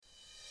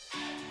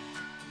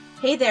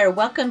Hey there,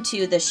 welcome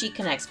to the She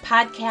Connects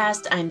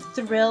podcast. I'm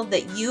thrilled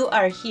that you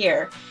are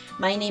here.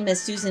 My name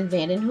is Susan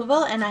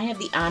Vandenheuvel, and I have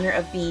the honor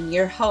of being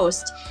your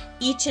host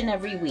each and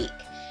every week.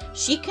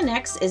 She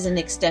Connects is an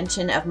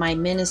extension of my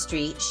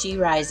ministry, She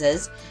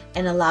Rises,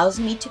 and allows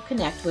me to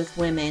connect with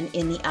women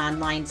in the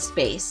online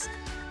space.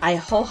 I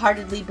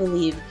wholeheartedly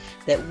believe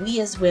that we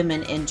as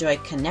women enjoy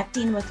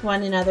connecting with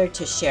one another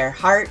to share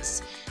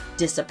hearts,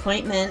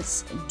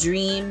 disappointments,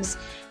 dreams,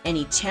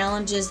 any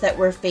challenges that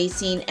we're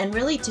facing, and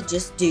really to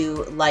just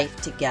do life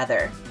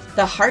together.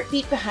 The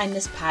heartbeat behind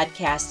this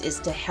podcast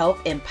is to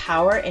help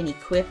empower and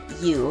equip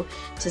you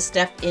to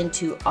step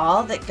into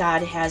all that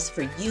God has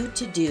for you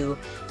to do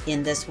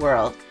in this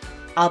world.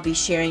 I'll be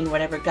sharing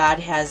whatever God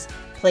has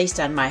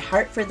placed on my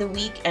heart for the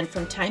week, and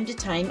from time to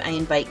time I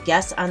invite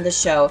guests on the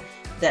show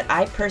that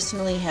I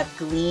personally have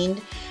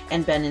gleaned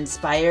and been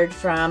inspired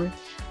from,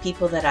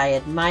 people that I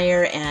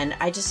admire and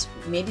I just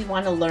maybe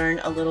want to learn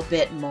a little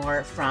bit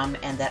more from,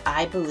 and that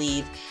I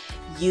believe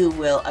you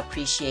will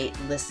appreciate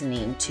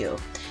listening to.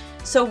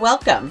 So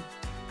welcome.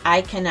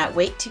 I cannot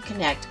wait to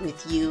connect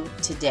with you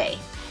today.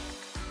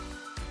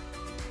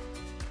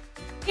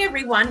 Hey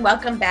everyone,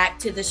 welcome back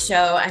to the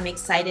show. I'm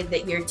excited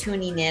that you're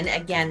tuning in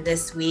again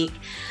this week.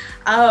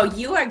 Oh,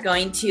 you are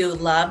going to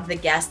love the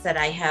guest that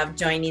I have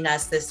joining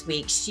us this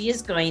week. She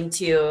is going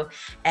to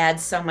add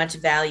so much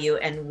value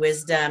and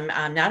wisdom,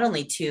 not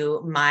only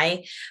to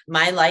my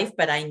life,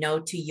 but I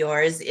know to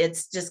yours.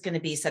 It's just going to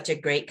be such a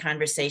great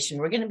conversation.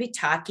 We're going to be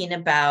talking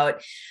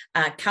about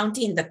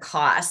counting the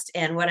cost.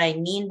 And what I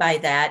mean by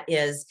that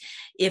is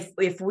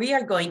if we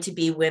are going to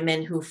be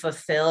women who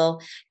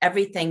fulfill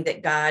everything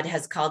that God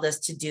has called us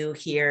to do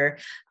here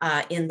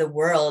in the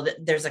world,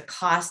 there's a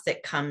cost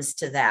that comes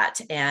to that.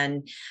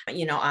 And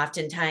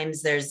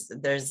oftentimes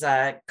there's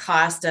a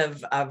cost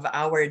of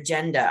our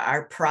agenda,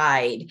 our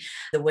pride,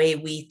 the way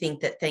we think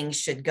that things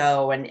should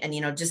go, and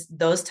just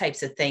those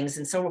types of things.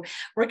 And so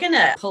we're going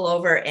to pull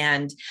over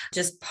and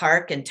just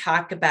park and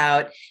talk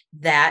about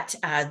that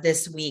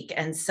this week.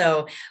 And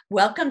so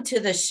welcome to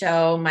the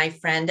show, my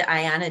friend,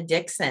 Ayanna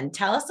Dixon.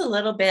 Tell us a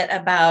little bit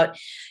about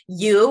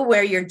you,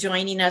 where you're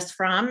joining us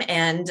from,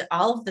 and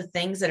all of the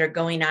things that are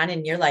going on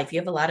in your life. You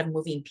have a lot of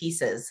moving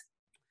pieces.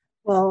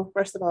 Well,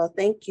 first of all,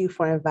 thank you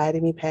for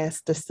inviting me,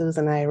 Pastor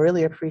Susan. I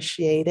really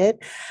appreciate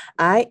it.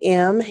 I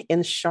am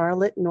in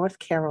Charlotte, North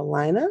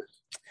Carolina.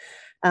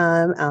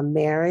 I'm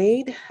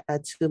married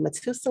to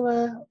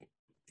Methuselah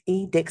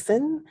E.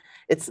 Dixon.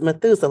 It's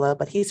Methuselah,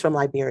 but he's from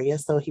Liberia,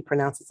 so he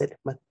pronounces it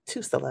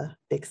Methuselah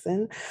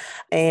Dixon.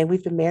 And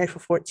we've been married for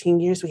 14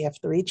 years. We have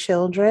 3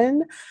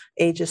 children,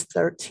 ages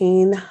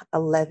 13,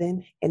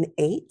 11, and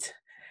 8.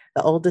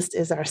 The oldest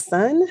is our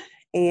son.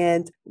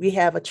 And we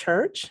have a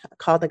church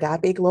called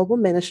Agape Global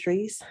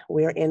Ministries.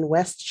 We're in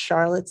West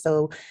Charlotte.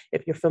 So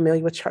if you're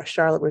familiar with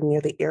Charlotte, we're near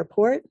the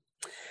airport.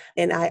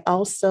 And I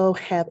also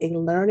have a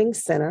learning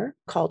center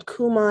called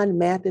Kumon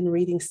Math and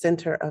Reading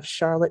Center of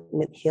Charlotte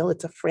Mint Hill.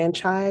 It's a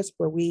franchise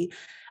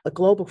a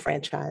global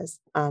franchise,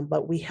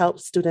 but we help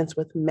students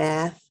with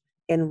math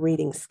and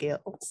reading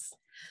skills.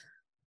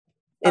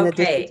 In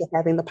addition to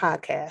having the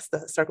podcast,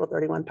 the Circle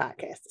 31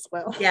 podcast as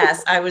well.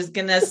 Yes, I was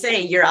going to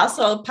say, you're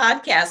also a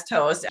podcast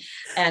host,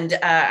 and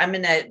I'm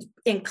going to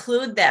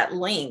include that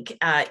link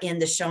in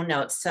the show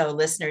notes. So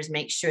listeners,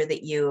 make sure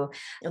that you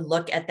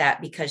look at that,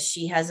 because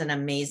she has an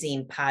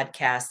amazing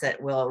podcast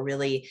that will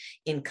really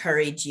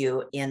encourage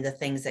you in the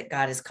things that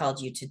God has called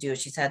you to do.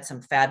 She's had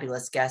some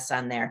fabulous guests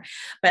on there,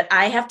 but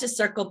I have to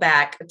circle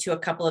back to a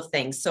couple of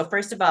things. So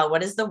first of all,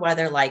 what is the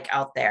weather like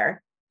out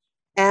there?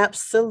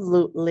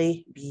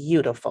 Absolutely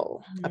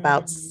beautiful.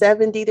 About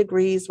 70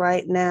 degrees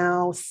right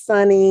now,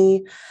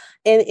 sunny.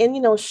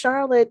 And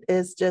Charlotte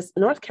is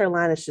North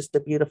Carolina is just a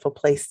beautiful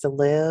place to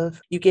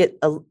live. You get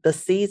the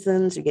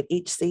seasons,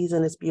 each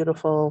season is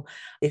beautiful.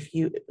 If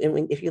you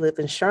live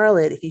in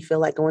Charlotte, if you feel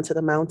like going to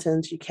the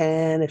mountains, you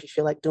can. If you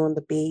feel like doing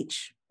the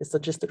beach, it's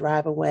just a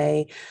drive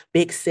away.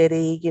 Big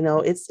city,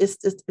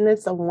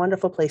 it's a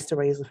wonderful place to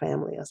raise a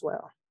family as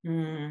well.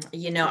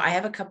 I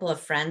have a couple of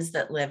friends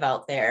that live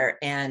out there,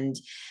 and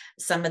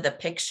some of the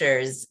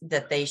pictures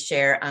that they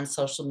share on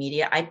social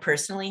media, I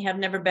personally have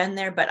never been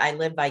there, but I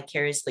live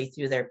vicariously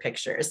through their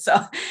pictures.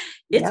 So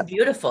it's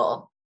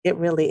beautiful. It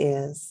really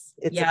is.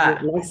 It's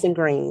nice and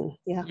green.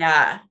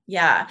 Yeah.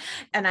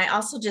 And I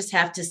also just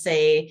have to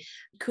say,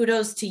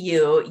 kudos to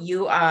you.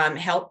 You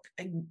help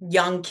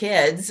young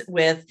kids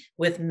with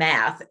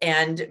math,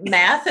 and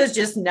math has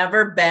just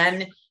never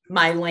been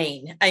my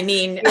lane. I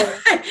mean,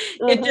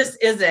 it just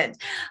isn't.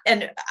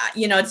 And,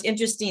 it's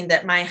interesting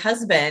that my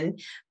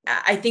husband,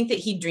 I think that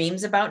he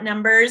dreams about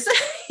numbers.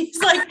 He's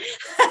like,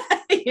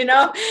 he's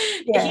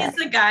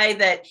the guy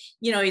that,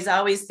 he's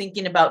always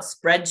thinking about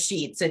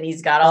spreadsheets, and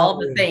he's got all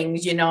the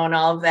things, and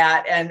all of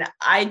that. And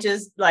I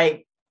just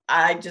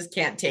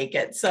can't take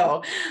it.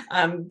 So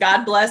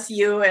God bless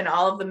you and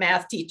all of the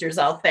math teachers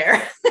out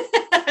there.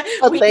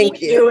 We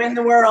need you in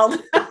the world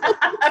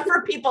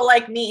for people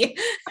like me.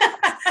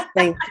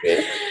 Thank you.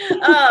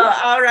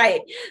 Oh, all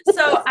right.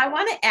 So I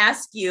want to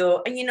ask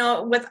you,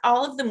 with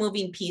all of the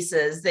moving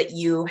pieces that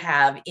you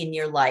have in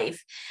your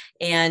life,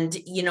 and,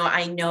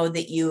 I know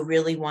that you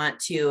really want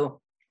to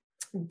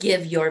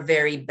give your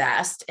very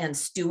best and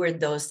steward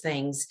those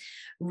things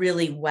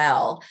really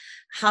well.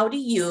 How do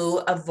you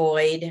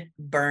avoid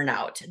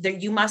burnout? There,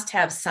 you must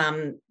have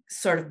some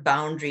sort of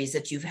boundaries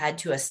that you've had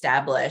to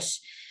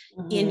establish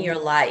in your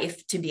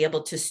life to be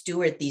able to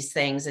steward these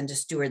things and to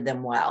steward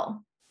them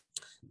well.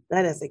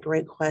 That is a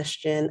great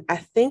question. I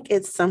think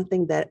it's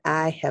something that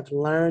I have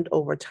learned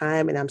over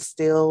time, and I'm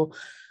still,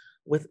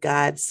 with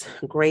God's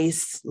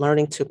grace,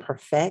 learning to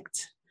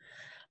perfect.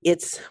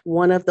 It's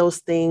one of those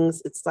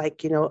things, it's like,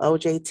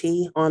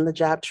 OJT, on the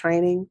job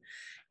training.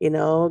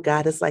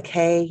 God is like,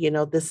 hey,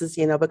 this is,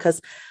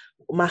 because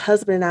my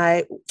husband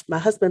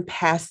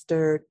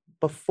pastored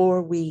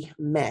before we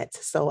met.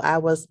 So I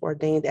was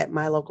ordained at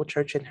my local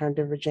church in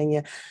Herndon,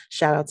 Virginia.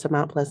 Shout out to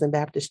Mount Pleasant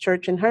Baptist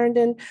Church in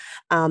Herndon.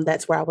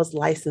 That's where I was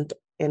licensed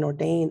and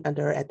ordained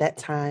under, at that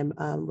time,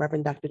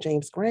 Reverend Dr.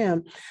 James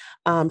Graham.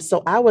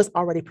 So I was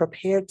already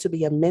prepared to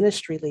be a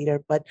ministry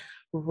leader, but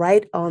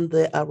right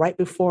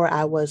before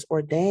I was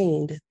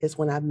ordained is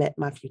when I met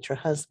my future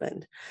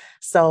husband.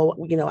 So,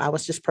 I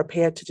was just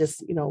prepared to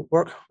just,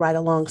 work right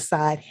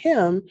alongside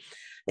him.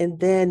 And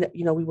then,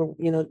 we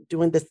were,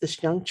 doing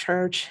this young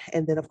church.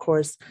 And then, of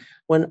course,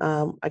 when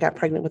I got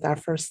pregnant with our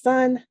first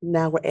son,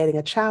 now we're adding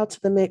a child to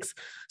the mix.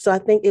 So I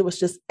think it was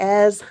just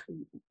as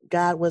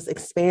God was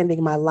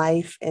expanding my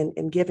life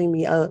and giving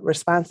me a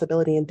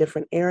responsibility in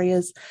different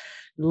areas,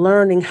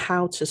 learning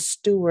how to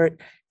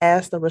steward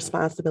as the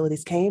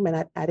responsibilities came.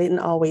 And I didn't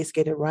always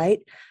get it right.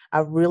 I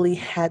really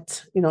had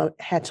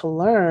to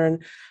learn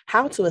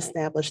how to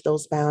establish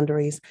those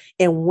boundaries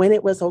and when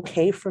it was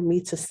okay for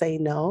me to say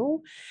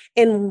no,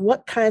 and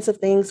what kinds of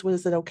things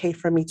was it okay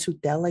for me to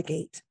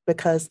delegate,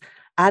 because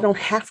I don't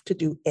have to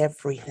do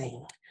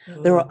everything.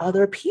 There are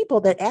other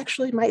people that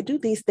actually might do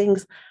these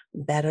things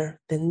better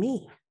than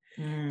me.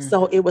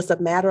 So it was a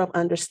matter of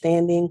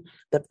understanding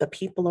the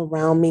people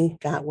around me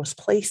God was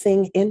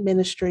placing in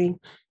ministry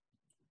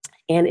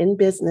and in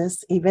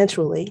business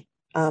eventually,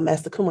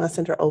 as the Kumon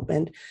Center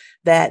opened,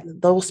 that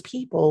those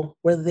people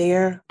were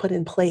there, put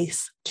in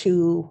place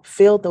to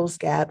fill those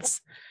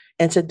gaps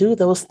and to do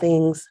those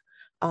things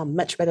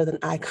much better than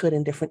I could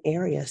in different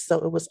areas. So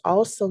it was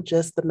also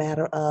just the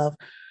matter of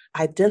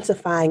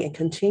identifying and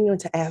continuing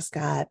to ask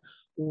God,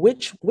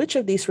 which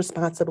of these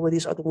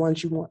responsibilities are the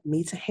ones you want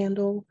me to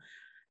handle,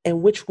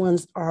 and which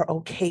ones are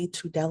okay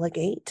to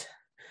delegate,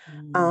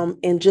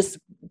 and just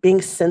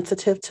being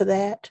sensitive to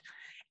that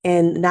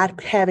and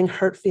not having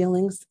hurt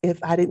feelings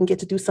if I didn't get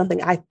to do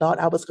something I thought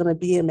I was going to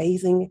be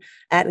amazing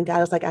at. And God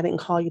was like, I didn't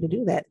call you to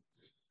do that.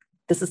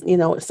 This is,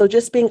 so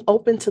just being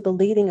open to the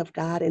leading of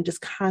God and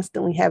just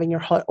constantly having your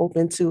heart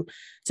open to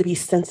be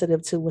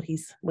sensitive to what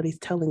he's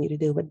telling you to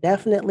do, but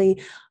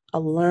definitely a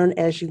learn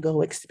as you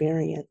go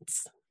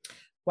experience.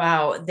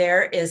 Wow,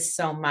 there is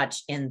so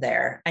much in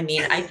there. I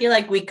mean, I feel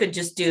like we could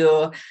just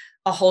do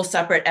a whole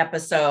separate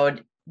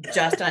episode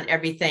just on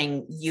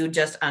everything you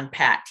just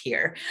unpacked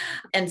here.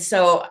 And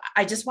so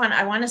I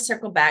want to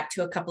circle back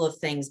to a couple of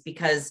things,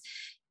 because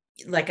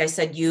like I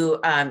said, you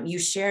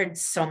shared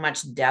so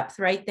much depth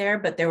right there,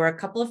 but there were a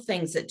couple of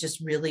things that just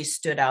really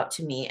stood out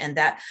to me. And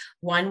that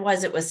one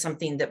was, it was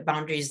something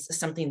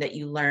that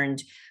you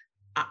learned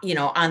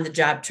on the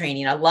job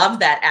training. I love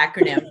that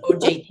acronym,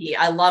 OJT.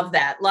 I love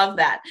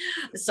that.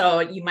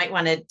 So you might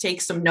want to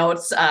take some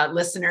notes,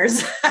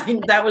 listeners.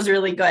 That was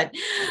really good.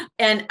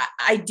 And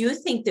I do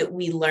think that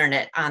we learn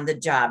it on the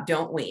job,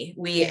 don't we?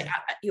 We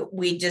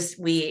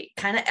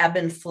kind of ebb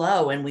and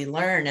flow, and we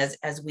learn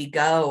as we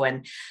go.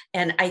 And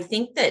I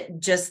think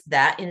that just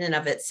that in and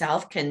of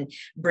itself can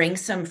bring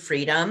some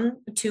freedom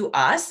to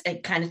us.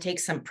 It kind of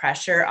takes some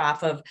pressure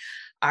off of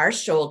our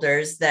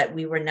shoulders that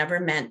we were never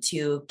meant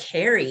to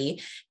carry,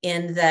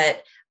 in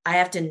that I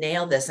have to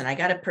nail this and I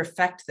got to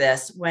perfect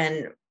this,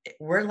 when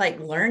we're like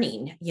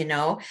learning,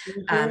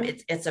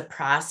 it's a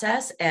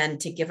process, and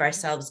to give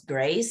ourselves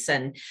grace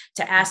and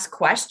to ask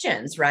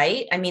questions,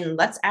 right? I mean,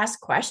 let's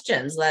ask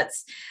questions.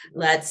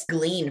 Let's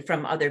glean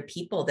from other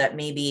people that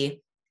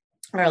maybe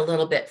are a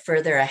little bit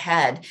further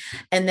ahead.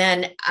 And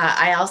then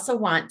I also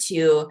want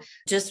to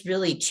just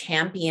really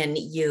champion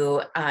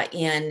you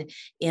in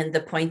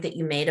the point that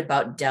you made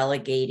about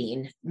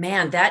delegating.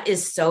 Man, that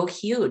is so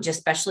huge,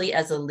 especially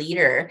as a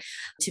leader,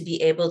 to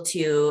be able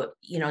to,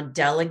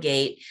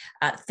 delegate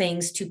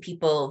things to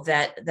people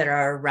that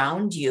are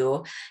around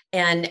you.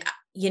 And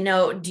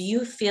do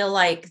you feel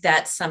like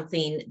that's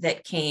something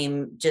that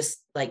came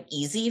just like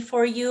easy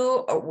for you,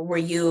 or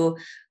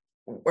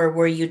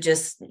were you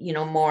just,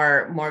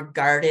 more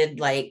guarded,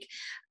 like,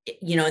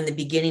 in the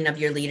beginning of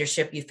your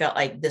leadership, you felt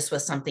like this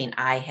was something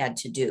I had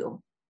to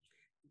do?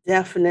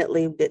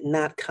 Definitely did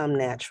not come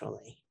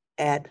naturally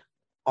at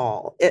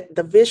all.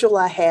 The visual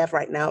I have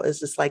right now is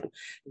just like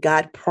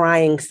God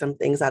prying some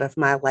things out of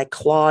my like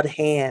clawed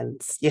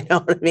hands, you know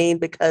what I mean?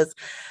 Because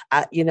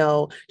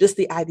just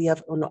the idea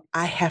of, oh no,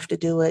 I have to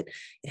do it.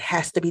 It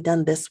has to be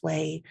done this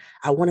way.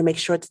 I want to make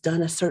sure it's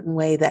done a certain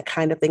way, that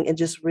kind of thing. And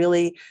just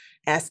really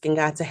asking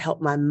God to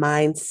help my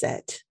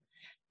mindset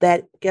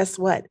that, guess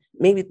what?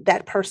 Maybe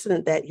that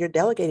person that you're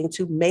delegating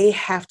to may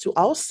have to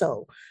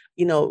also,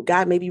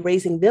 God may be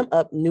raising them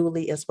up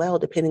newly as well,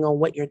 depending on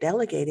what you're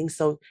delegating.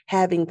 So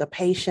having the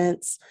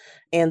patience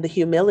and the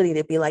humility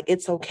to be like,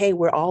 it's okay,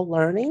 we're all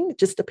learning,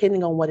 just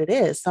depending on what it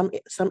is. Some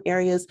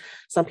areas,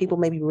 some people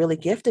may be really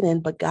gifted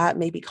in, but God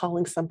may be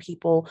calling some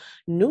people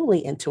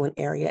newly into an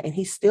area, and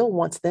he still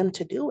wants them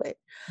to do it.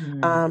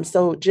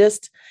 So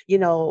just,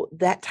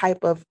 that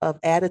type of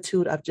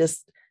attitude of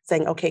just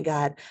saying, okay,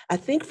 God, I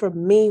think for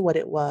me, what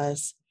it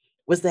was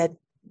that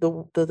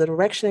the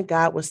direction that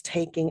God was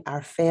taking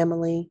our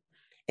family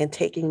and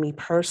taking me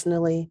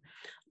personally,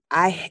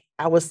 I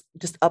was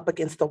just up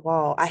against the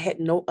wall. I had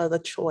no other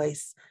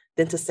choice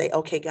than to say,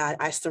 okay, God,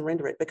 I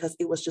surrender it, because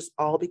it was just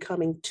all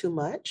becoming too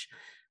much,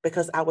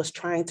 because I was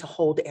trying to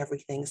hold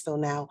everything. So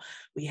now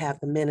we have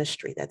the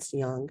ministry that's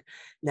young.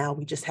 Now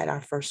we just had our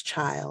first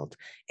child,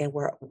 and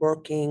we're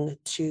working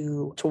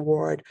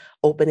toward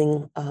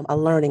opening a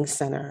learning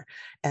center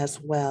as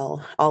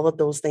well. All of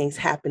those things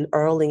happened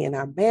early in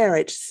our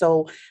marriage.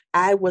 So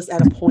I was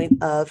at a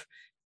point of,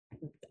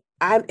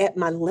 I'm at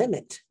my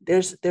limit.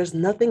 There's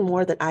nothing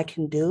more that I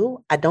can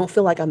do. I don't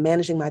feel like I'm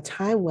managing my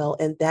time well.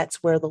 And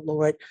that's where the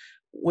Lord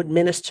would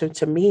minister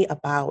to me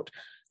about,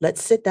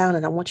 let's sit down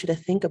and I want you to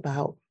think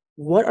about,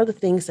 what are the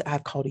things that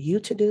I've called you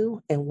to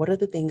do, and what are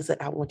the things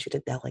that I want you to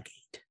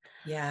delegate.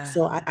 Yeah.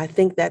 So I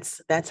think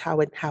that's how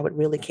it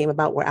really came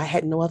about, where I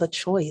had no other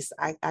choice.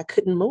 I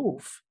couldn't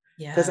move,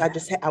 because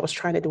I was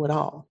trying to do it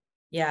all.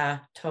 Yeah,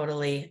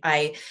 totally.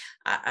 I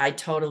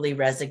totally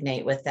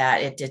resonate with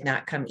that. It did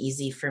not come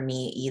easy for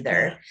me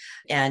either.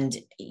 Yeah. And,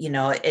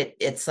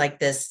 it's like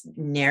this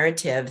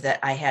narrative that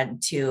I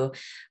had to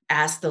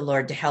ask the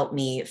Lord to help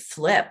me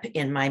flip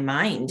in my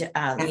mind.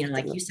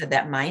 Like you said,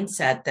 that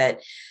mindset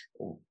that,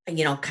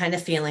 kind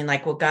of feeling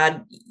like, well,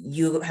 God,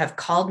 you have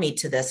called me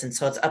to this, and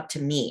so it's up to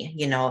me.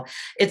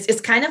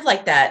 It's kind of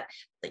like that,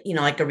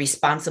 like a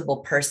responsible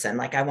person.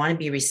 Like, I want to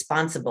be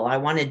responsible. I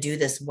want to do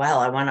this well.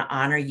 I want to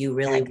honor you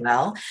really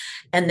well.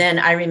 And then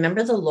I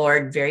remember the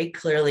Lord very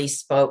clearly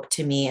spoke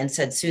to me and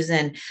said,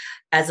 Susan,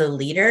 as a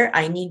leader,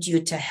 I need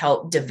you to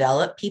help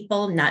develop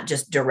people, not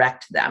just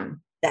direct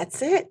them.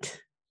 That's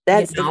it.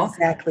 That's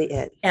exactly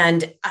it.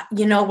 And,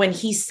 when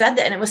he said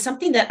that, and it was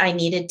something that I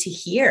needed to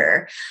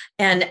hear,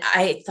 and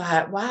I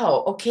thought,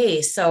 wow,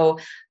 okay, so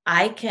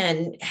I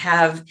can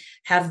have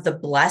the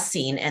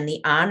blessing and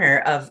the honor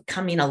of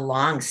coming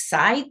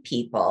alongside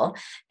people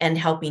and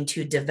helping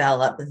to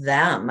develop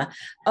them.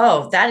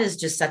 Oh, that is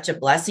just such a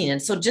blessing.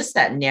 And so just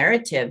that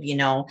narrative,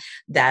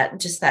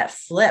 that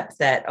flip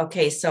that,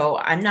 okay, so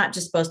I'm not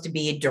just supposed to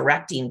be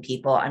directing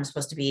people, I'm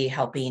supposed to be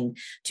helping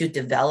to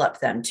develop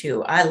them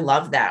too. I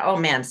love that. Oh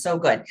man, so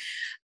good.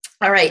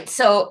 All right.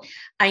 So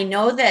I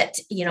know that,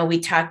 we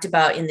talked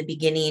about in the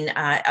beginning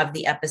of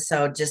the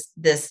episode, just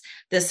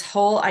this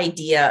whole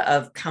idea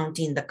of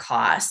counting the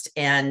cost,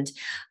 and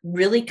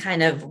really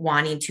kind of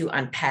wanting to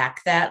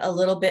unpack that a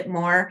little bit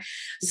more.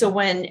 So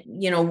when,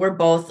 we're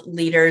both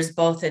leaders,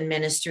 both in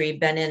ministry,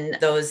 been in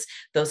those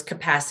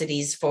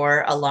capacities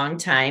for a long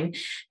time.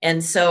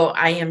 And so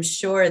I am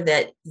sure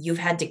that you've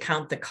had to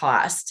count the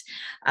cost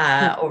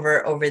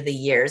over the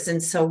years.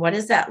 And so what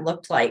does that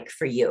look like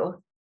for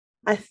you?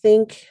 I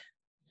think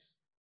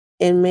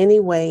in many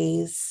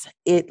ways,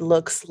 it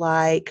looks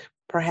like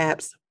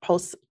perhaps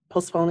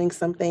postponing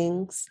some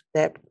things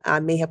that I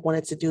may have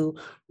wanted to do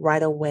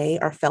right away,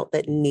 or felt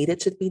that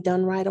needed to be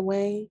done right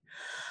away.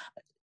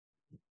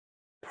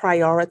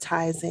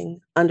 Prioritizing,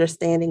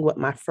 understanding what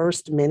my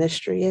first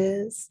ministry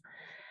is,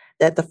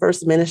 that the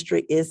first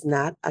ministry is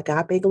not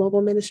Agape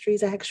Global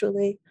Ministries,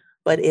 actually,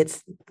 but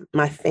it's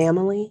my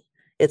family.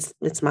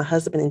 It's my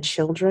husband and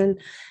children.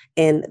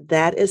 And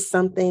that is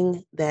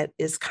something that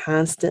is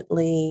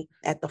constantly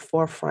at the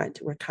forefront.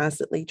 We're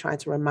constantly trying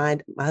to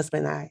remind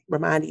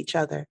each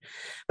other,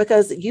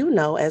 because,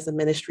 as a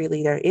ministry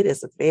leader, it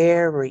is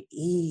very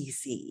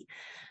easy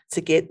to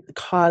get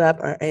caught up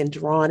and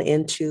drawn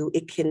into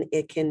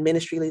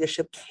ministry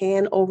leadership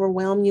can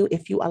overwhelm you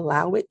if you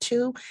allow it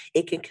to.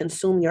 It can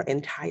consume your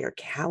entire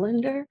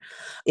calendar.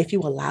 If you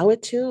allow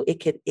it to,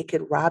 it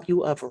could rob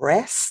you of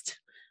rest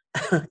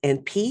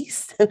and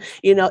peace,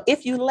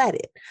 if you let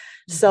it.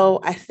 So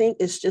I think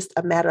it's just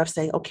a matter of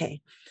saying,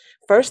 okay,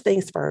 first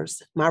things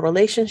first, my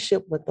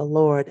relationship with the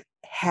Lord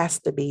has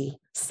to be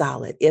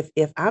solid.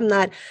 If I'm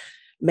not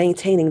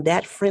maintaining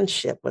that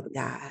friendship with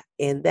God,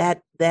 and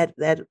that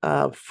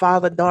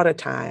father-daughter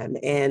time,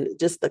 and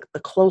just the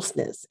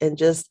closeness, and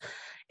just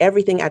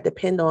everything I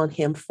depend on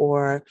him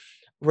for,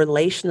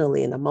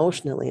 relationally and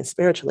emotionally and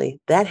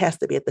spiritually, that has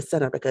to be at the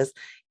center, because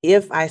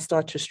if I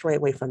start to stray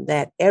away from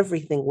that,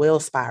 everything will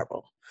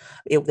spiral.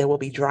 There will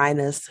be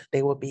dryness,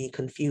 there will be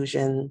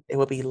confusion, there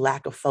will be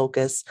lack of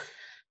focus.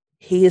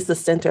 He is the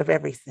center of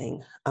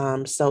everything.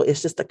 So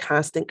it's just a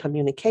constant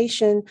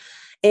communication.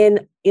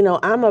 And,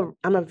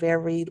 I'm a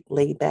very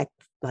laid back,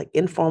 like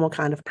informal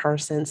kind of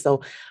person.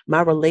 So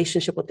my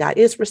relationship with God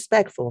is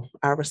respectful.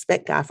 I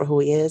respect God for who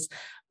he is,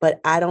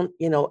 but I don't,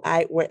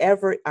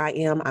 wherever I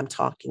am, I'm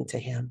talking to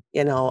him,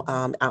 in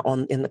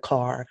the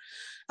car,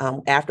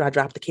 after I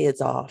drop the kids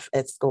off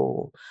at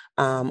school,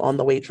 on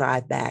the way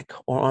drive back,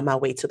 or on my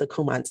way to the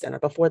Kumon Center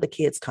before the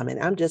kids come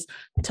in. I'm just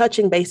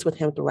touching base with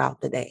him throughout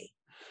the day,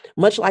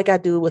 much like I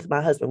do with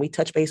my husband. We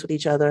touch base with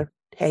each other.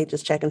 Hey,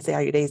 just check and see how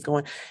your day's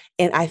going.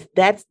 And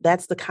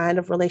that's the kind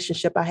of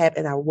relationship I have.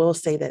 And I will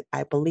say that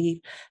I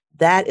believe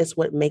that is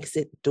what makes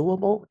it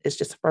doable. It's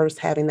just first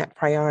having that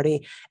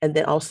priority, and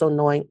then also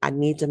knowing I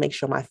need to make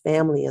sure my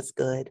family is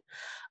good.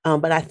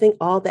 But I think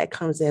all that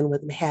comes in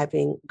with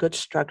having good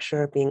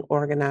structure, being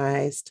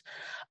organized,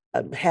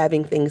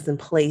 having things in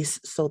place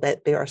so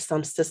that there are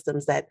some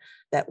systems that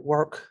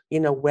work,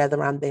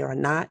 whether I'm there or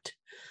not.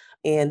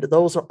 And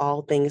those are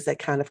all things that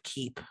kind of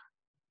keep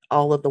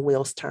all of the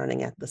wheels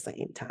turning at the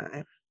same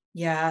time.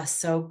 Yeah,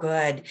 so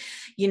good.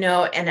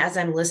 And as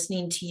I'm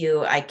listening to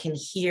you, I can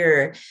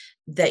hear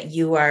that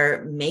you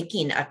are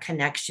making a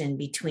connection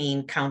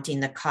between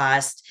counting the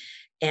cost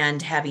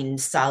and having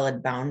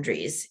solid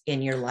boundaries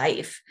in your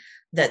life,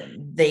 that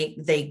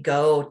they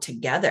go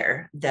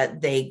together,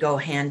 that they go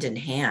hand in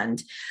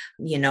hand.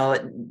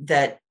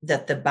 That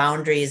the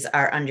boundaries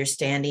are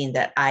understanding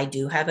that I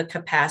do have a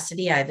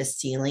capacity, I have a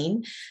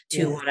ceiling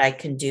to Yes. what I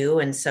can do.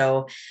 And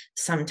so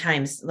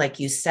sometimes, like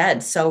you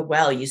said so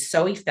well, you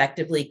so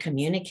effectively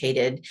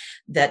communicated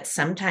that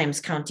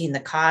sometimes counting the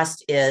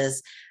cost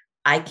is,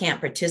 I can't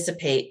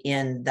participate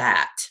in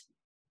that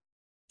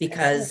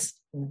because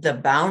the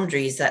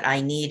boundaries that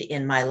I need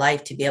in my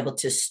life to be able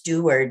to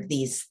steward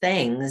these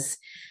things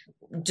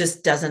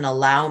just doesn't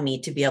allow me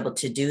to be able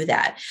to do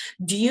that.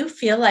 Do you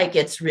feel like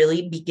it's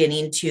really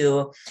beginning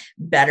to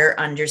better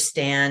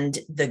understand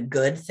the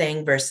good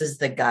thing versus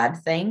the God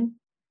thing?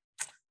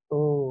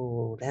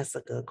 Oh, that's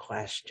a good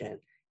question.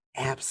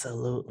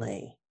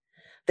 Absolutely.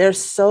 There's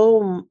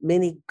so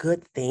many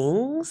good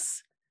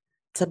things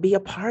to be a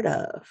part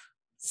of.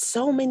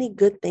 So many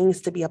good things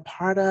to be a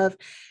part of.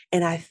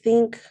 And I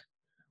think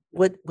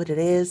what it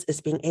is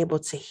being able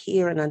to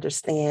hear and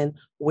understand,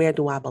 where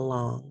do I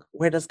belong?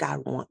 Where does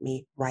God want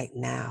me right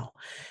now?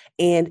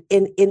 And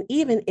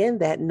even in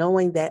that,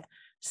 knowing that,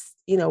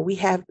 we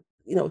have,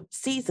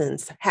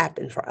 seasons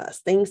happen for us,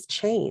 things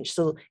change.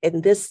 So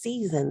in this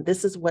season,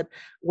 this is what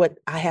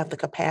I have the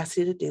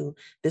capacity to do.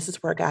 This is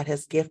where God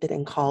has gifted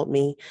and called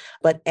me.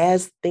 But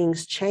as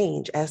things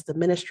change, as the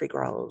ministry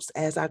grows,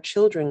 as our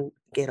children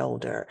get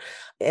older,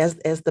 as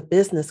the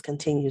business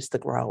continues to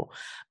grow,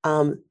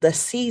 the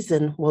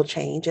season will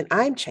change, and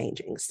I'm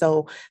changing.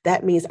 So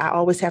that means I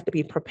always have to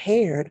be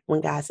prepared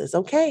when God says,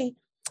 okay,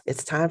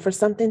 it's time for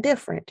something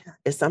different.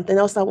 It's something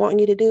else I want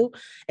you to do.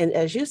 And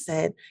as you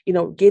said,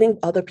 getting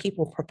other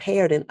people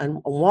prepared,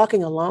 and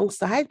walking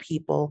alongside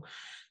people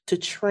to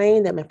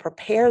train them and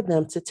prepare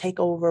them to take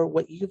over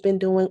what you've been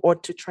doing, or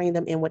to train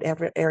them in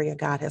whatever area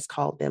God has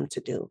called them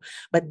to do.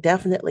 But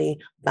definitely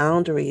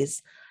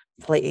boundaries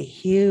play a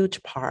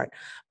huge part,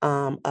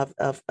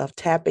 of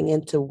tapping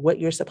into what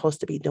you're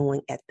supposed to be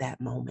doing at that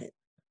moment.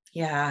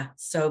 Yeah,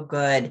 so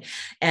good.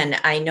 And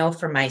I know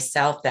for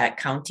myself that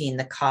counting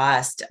the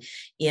cost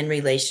in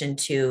relation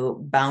to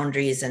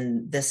boundaries,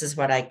 and this is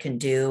what I can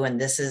do,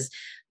 and this is,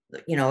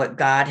 what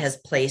God has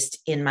placed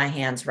in my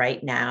hands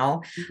right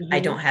now. I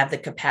Mhm. don't have the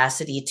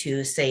capacity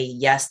to say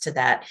yes to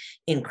that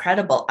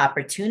incredible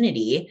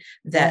opportunity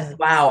that, Yeah.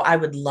 wow, I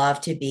would love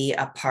to be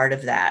a part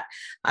of that.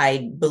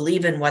 I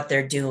believe in what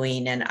they're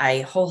doing and I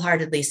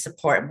wholeheartedly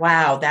support.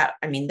 Wow, that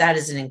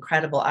is an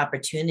incredible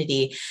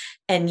opportunity.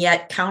 And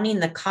yet counting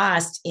the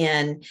cost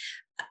in,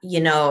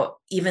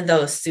 even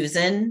though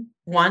Susan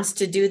wants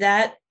to do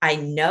that, I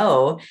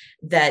know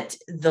that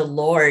the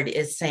Lord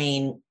is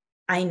saying,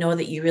 I know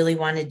that you really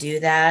want to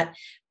do that,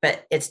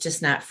 but it's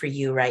just not for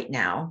you right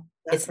now.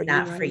 Not It's for you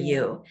not for right now.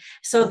 you.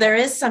 So That's there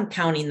is some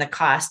counting the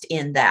cost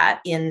in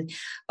that.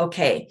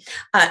 Okay.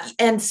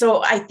 And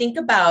so I think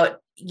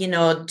about,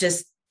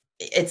 just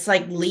it's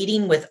like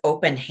leading with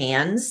open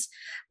hands,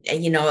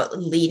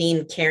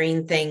 leading,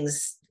 carrying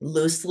things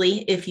loosely,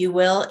 if you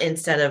will,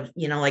 instead of,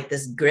 like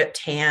this gripped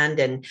hand.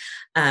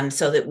 And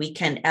so that we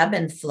can ebb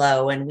and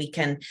flow, and we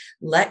can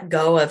let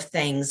go of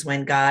things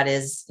when God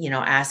is,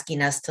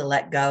 asking us to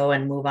let go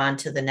and move on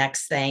to the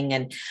next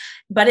thing.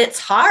 But it's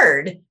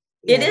hard.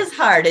 It Yes, is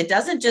hard. It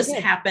doesn't it just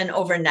is. happen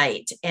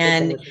overnight.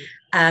 It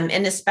And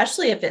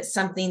especially if it's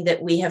something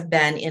that we have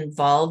been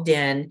involved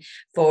in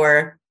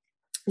for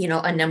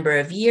a number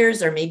of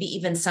years, or maybe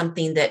even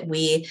something that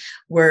we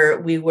were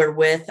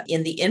with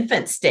in the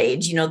infant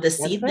stage, the That's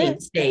seedling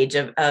right. stage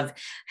of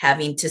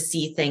having to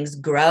see things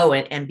grow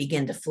and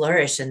begin to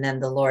flourish. And then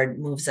the Lord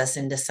moves us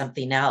into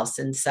something else.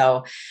 And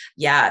so,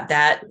 yeah,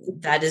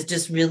 that is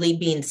just really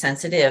being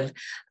sensitive,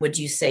 would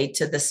you say,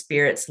 to the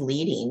Spirit's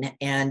leading,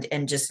 and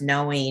just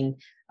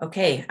knowing,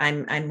 okay,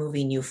 I'm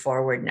moving you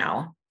forward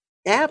now.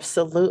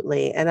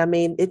 Absolutely. And I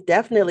mean, it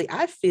definitely,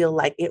 I feel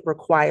like it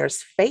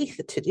requires faith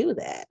to do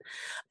that.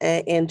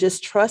 And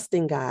just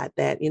trusting God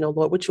that,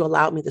 Lord, what you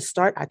allowed me to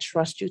start, I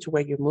trust you to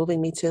where you're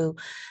moving me to.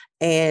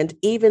 And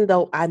even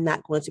though I'm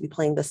not going to be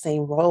playing the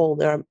same role,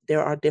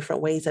 there are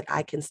different ways that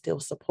I can still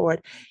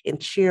support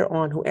and cheer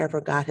on whoever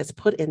God has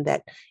put in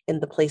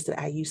the place that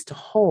I used to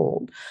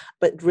hold.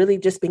 But really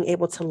just being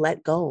able to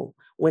let go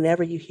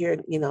whenever you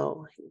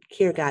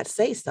hear God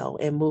say so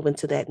and move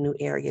into that new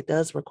area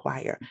does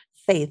require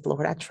faith.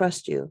 Lord, I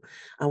trust you.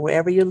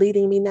 Wherever you're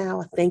leading me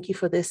now, thank you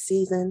for this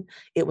season.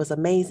 It was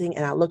amazing.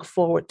 And I look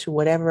forward to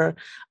whatever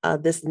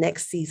this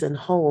next season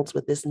holds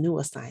with this new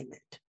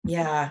assignment.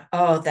 Yeah.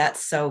 Oh,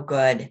 that's so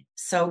good.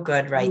 So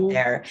good right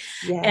there.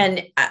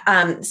 Yeah.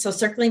 And so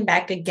circling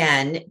back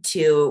again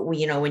to,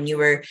 when you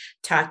were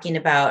talking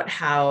about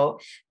how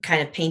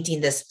kind of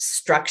painting this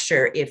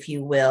structure, if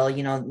you will,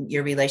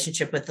 your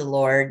relationship with the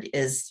Lord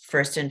is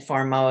first and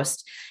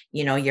foremost,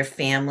 your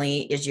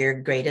family is your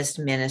greatest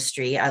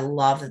ministry. I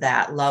love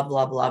that.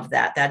 Love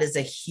that. That is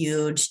a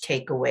huge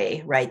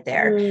takeaway right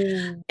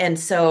there. And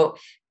so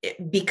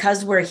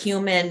because we're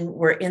human,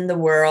 we're in the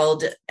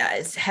world.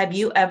 Have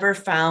you ever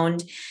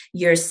found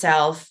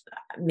yourself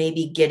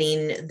maybe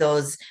getting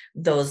those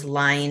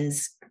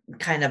lines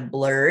kind of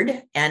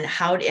blurred? And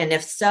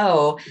if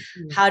so,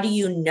 how do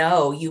you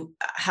know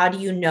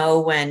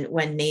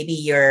when maybe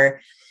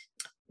you're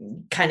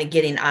kind of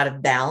getting out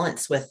of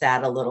balance with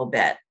that a little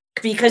bit?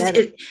 Because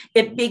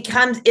it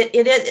becomes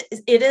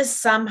it is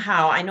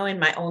somehow, I know in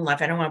my own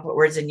life, I don't want to put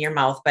words in your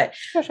mouth, but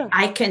sure.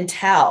 I can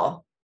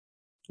tell.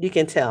 You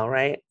can tell,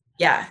 right?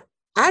 Yeah.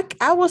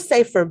 I will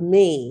say for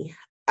me,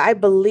 I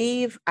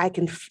believe I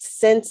can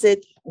sense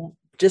it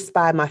just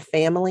by my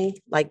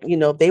family. Like,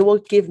 they will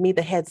give me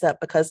the heads up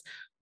because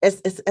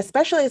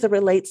especially as it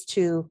relates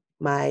to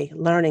my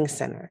learning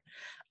center,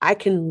 I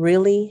can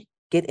really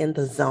get in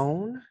the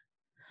zone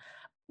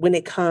when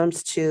it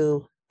comes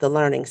to the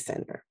learning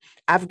center.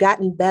 I've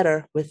gotten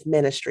better with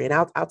ministry, and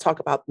I'll talk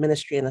about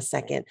ministry in a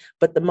second.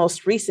 But the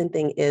most recent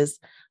thing is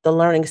the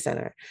learning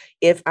center.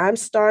 If I'm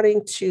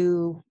starting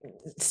to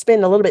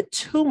spend a little bit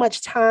too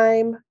much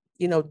time,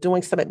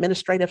 doing some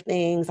administrative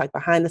things, like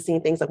behind the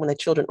scene things, like when the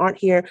children aren't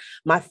here,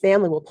 my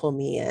family will pull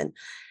me in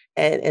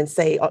and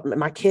say,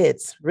 my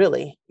kids,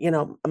 really,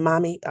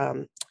 mommy,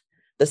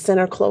 the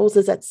center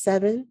closes at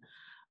 7.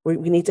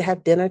 We need to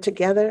have dinner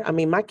together. I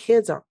mean, my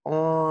kids are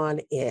on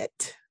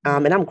it.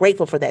 And I'm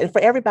grateful for that. And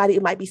for everybody,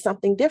 it might be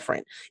something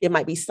different. It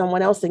might be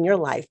someone else in your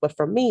life. But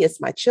for me,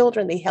 it's my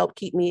children. They help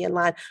keep me in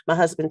line. My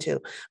husband,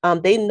 too.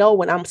 They know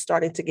when I'm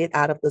starting to get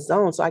out of the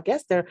zone. So I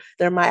guess they're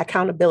my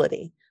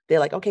accountability. They're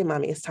like, okay,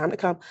 mommy, it's time to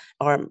come.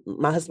 Or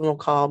my husband will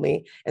call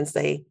me and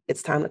say,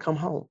 it's time to come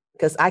home.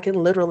 Because I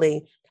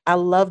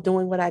love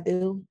doing what I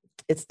do.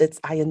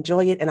 I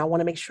enjoy it, and I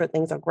want to make sure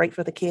things are great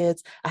for the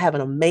kids. I have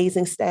an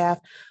amazing staff,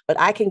 but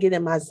I can get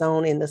in my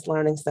zone in this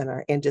learning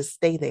center and just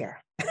stay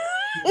there.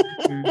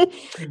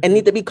 And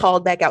need to be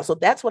called back out. So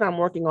that's what I'm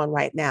working on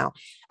right now.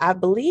 I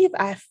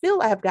feel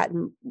I've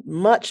gotten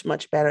much,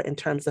 much better in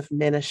terms of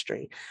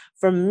ministry.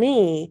 For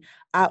me,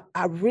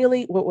 I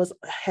really,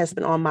 has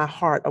been on my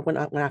heart when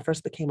I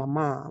first became a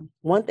mom,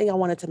 one thing I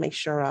wanted to make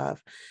sure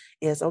of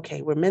is,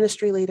 okay, we're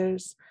ministry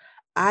leaders.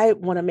 I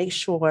want to make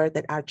sure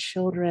that our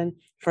children,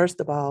 first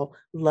of all,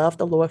 love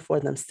the Lord for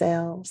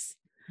themselves.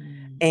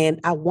 And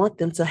I want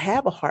them to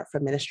have a heart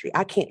for ministry.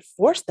 I can't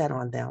force that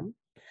on them,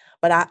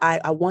 but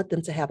I want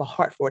them to have a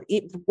heart for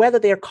it, whether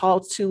they're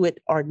called to it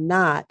or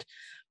not.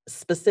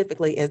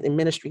 Specifically as in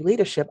ministry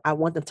leadership, I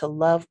want them to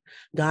love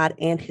God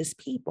and his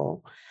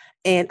people.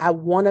 And I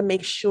want to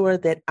make sure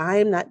that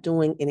I'm not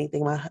doing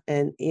anything,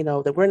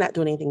 that we're not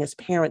doing anything as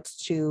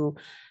parents to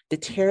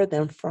deter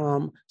them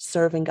from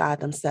serving God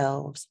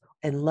themselves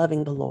and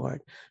loving the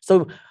Lord.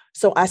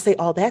 So I say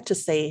all that to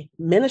say,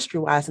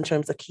 ministry-wise, in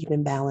terms of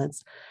keeping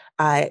balance,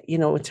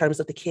 in terms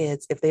of the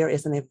kids, if there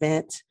is an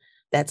event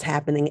that's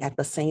happening at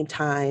the same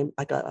time,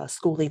 like a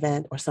school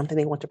event or something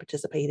they want to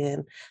participate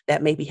in,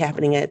 that may be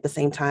happening at the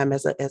same time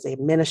as a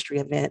ministry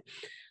event,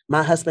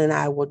 my husband and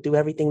I will do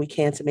everything we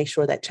can to make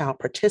sure that child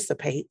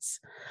participates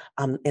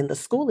in the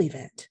school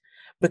event,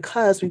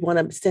 because we want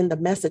to send a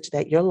message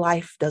that your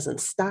life doesn't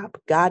stop.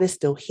 God is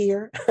still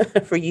here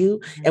for you.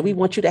 And we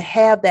want you to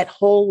have that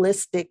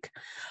holistic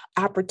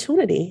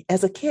opportunity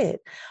as a kid.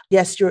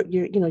 Yes, you're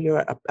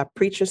a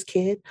preacher's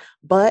kid,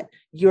 but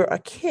you're a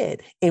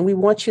kid, and we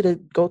want you to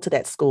go to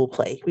that school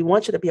play. We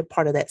want you to be a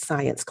part of that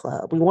science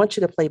club. We want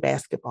you to play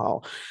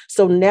basketball.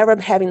 So never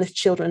having the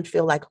children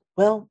feel like,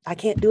 well, I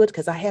can't do it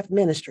because I have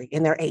ministry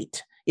and they're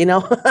 8.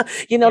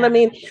 What I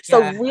mean?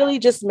 So really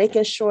just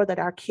making sure that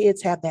our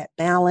kids have that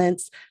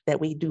balance, that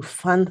we do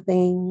fun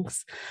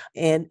things,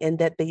 and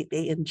that they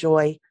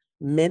enjoy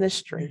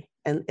ministry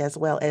and as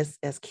well as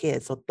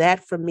kids. So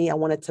that for me, I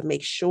wanted to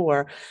make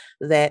sure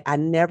that I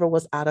never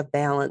was out of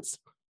balance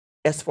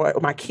as far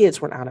my kids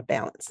weren't out of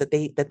balance, that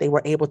they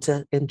were able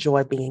to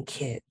enjoy being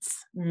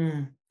kids.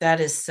 That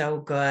is so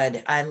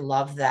good. I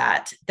love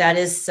that. That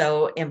is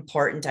so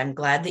important. I'm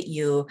glad that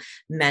you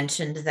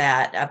mentioned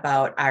that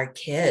about our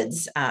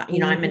kids.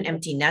 I'm an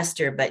empty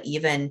nester, but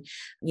even,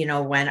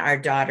 when our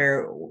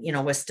daughter,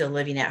 was still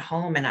living at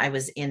home and I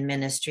was in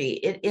ministry,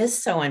 it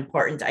is so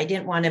important. I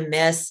didn't want to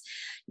miss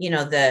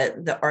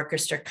the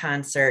orchestra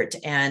concert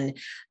and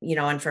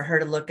for her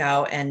to look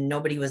out and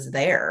nobody was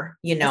there,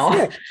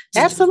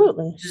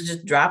 Absolutely.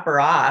 just drop her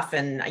off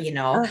and,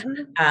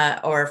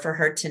 or for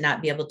her to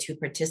not be able to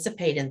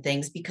participate in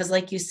things because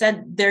like you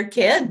said, they're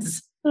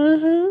kids.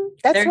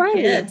 That's they're right.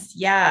 Kids.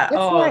 Yeah.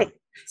 That's right.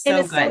 So and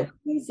it's good. so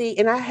easy.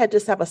 And I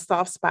just have a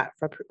soft spot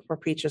for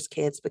preachers'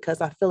 kids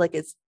because I feel like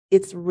it's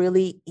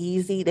really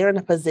easy. They're in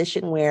a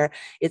position where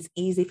it's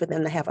easy for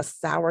them to have a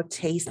sour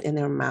taste in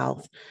their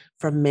mouth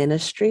for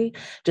ministry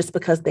just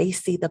because they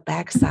see the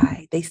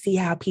backside. They see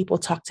how people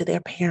talk to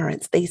their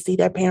parents. They see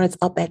their parents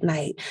up at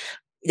night.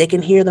 They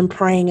can hear them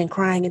praying and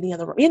crying in the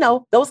other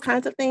room, those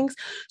kinds of things.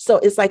 So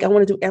it's like, I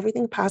want to do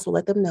everything possible.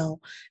 Let them know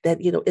that,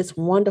 it's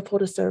wonderful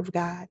to serve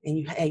God and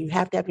you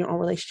have to have your own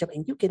relationship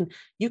and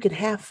you can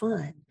have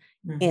fun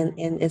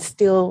and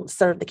still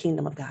serve the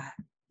kingdom of God.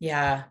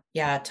 Yeah,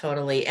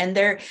 totally. And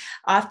they're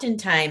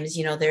oftentimes,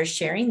 they're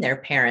sharing their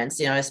parents,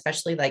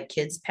 especially like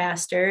kids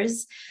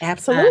pastors.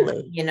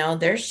 Absolutely.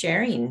 They're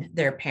sharing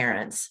their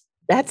parents.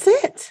 That's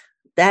it.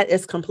 That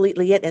is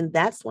completely it. And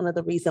that's one of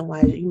the reasons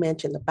why you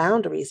mentioned the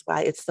boundaries,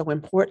 why it's so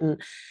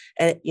important.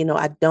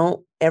 I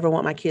don't ever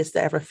want my kids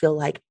to ever feel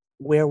like,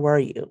 where were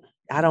you?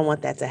 I don't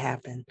want that to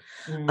happen.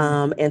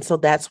 And so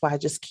that's why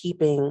just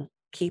keeping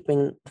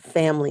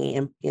family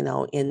and,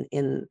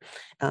 in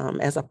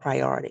as a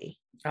priority.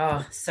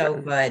 Oh,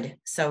 so good.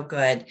 So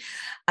good.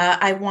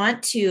 I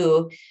want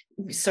to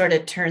sort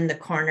of turn the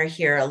corner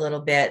here a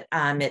little bit.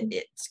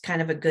 It's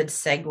kind of a good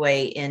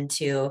segue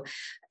into,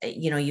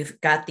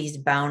 you've got these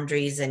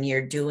boundaries and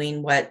you're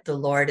doing what the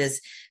Lord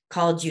has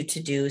called you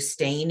to do,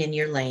 staying in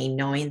your lane,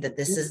 knowing that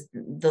this is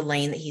the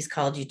lane that he's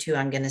called you to.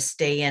 I'm going to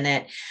stay in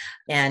it.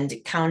 And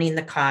counting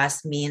the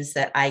cost means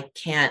that I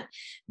can't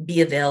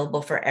be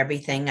available for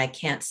everything. I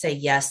can't say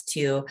yes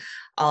to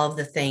all of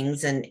the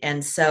things.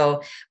 And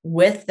so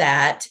with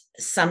that,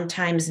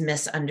 sometimes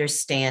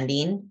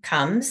misunderstanding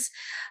comes.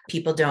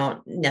 People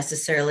don't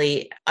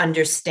necessarily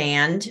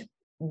understand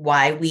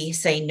why we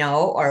say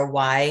no or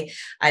why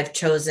I've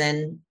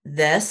chosen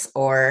this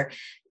or,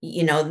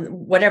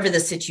 whatever the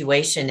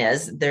situation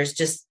is.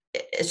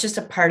 It's just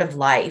a part of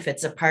life.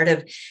 It's a part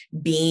of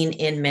being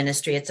in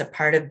ministry. It's a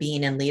part of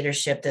being in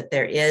leadership that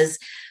there is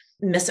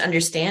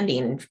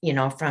misunderstanding,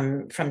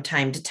 from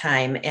time to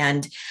time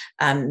and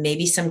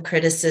maybe some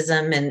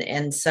criticism.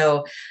 And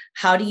so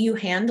how do you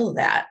handle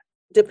that?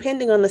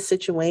 Depending on the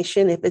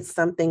situation, if it's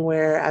something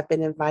where I've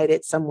been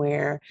invited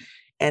somewhere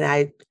and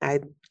I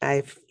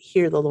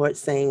hear the Lord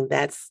saying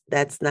that's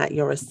not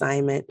your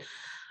assignment,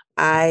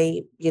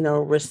 I,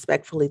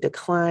 respectfully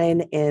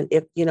decline. And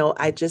if,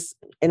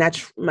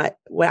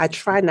 what I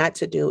try not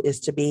to do is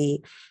to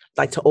be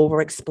like to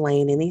over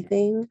explain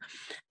anything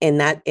and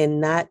not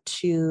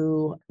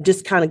to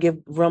just kind of give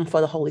room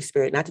for the Holy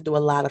Spirit, not to do a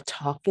lot of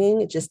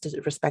talking, just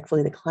to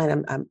respectfully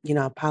decline. I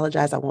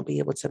apologize. I won't be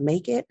able to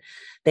make it.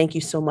 Thank you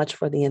so much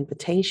for the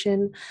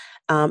invitation.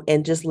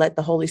 And just let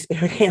the Holy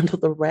Spirit handle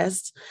the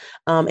rest.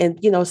 And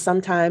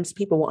sometimes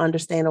people will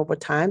understand over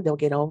time, they'll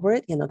get over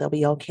it, they'll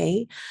be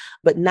okay,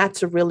 but not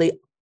to really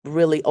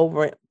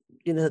overthink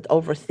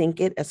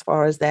it as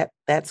far as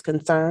that's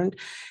concerned.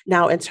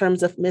 Now, in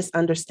terms of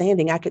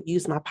misunderstanding, I could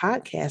use my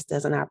podcast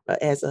as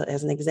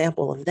an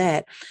example of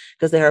that,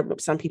 because there are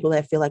some people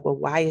that feel like, well,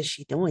 why is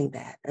she doing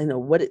that?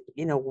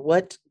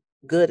 What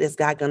good is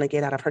God going to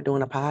get out of her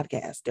doing a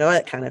podcast or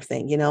that kind of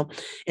thing?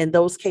 In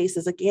those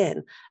cases,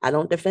 again, I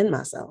don't defend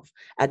myself.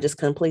 I just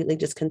completely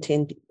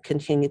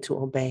continue to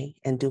obey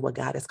and do what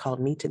God has called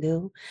me to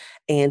do.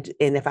 And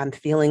if I'm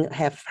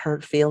have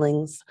hurt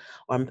feelings,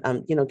 or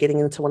I'm getting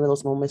into one of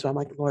those moments where I'm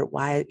like, Lord,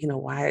 why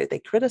are they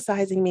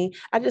criticizing me?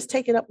 I just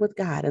take it up with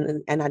God,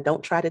 and I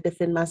don't try to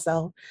defend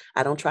myself.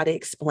 I don't try to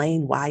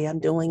explain why I'm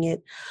doing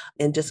it,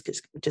 and just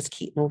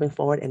keep moving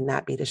forward and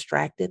not be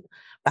distracted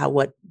by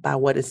what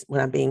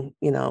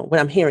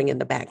I'm hearing in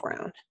the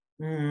background.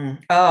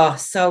 Oh,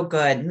 so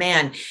good,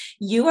 man.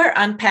 You are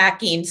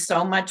unpacking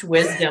so much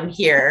wisdom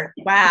here.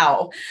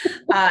 Wow.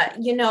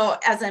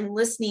 As I'm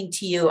listening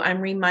to you, I'm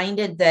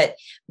reminded that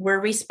we're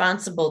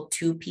responsible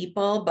to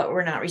people, but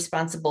we're not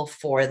responsible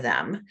for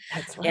them.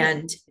 That's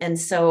right. And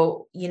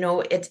so,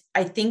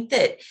 I think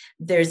that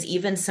there's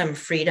even some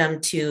freedom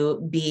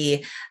to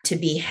be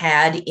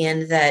had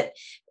in that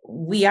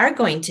we are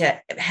going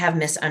to have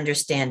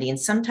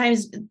misunderstandings.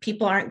 Sometimes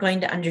people aren't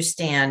going to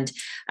understand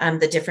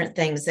the different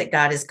things that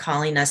God is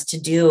calling us to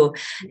do.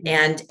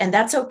 And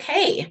that's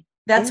okay.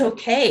 That's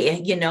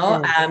okay.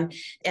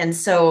 And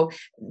so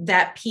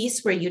that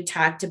piece where you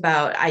talked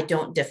about, I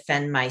don't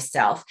defend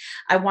myself.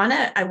 I want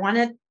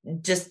to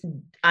just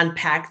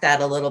unpack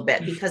that a little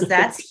bit, because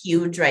that's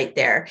huge right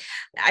there.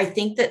 I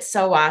think that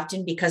so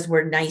often, because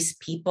we're nice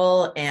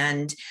people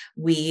and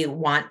we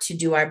want to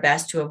do our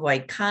best to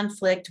avoid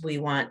conflict, we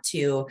want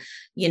to,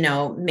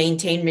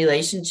 maintain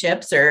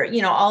relationships, or,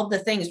 all the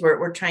things,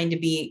 we're trying to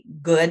be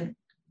good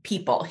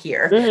people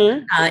here.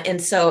 Mm-hmm.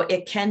 And so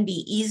it can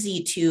be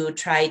easy to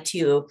try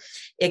to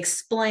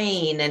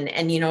explain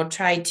and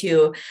try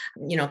to,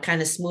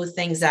 kind of smooth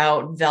things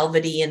out,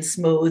 velvety and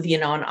smooth,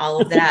 and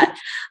all of that.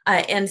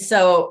 And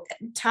so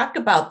talk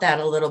about that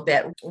a little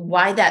bit,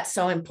 why that's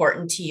so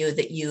important to you,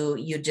 that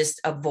you just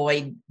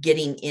avoid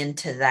getting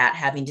into that,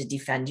 having to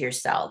defend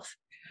yourself.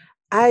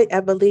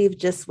 I believe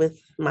just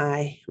with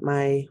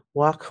my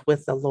walk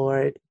with the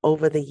Lord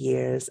over the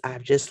years,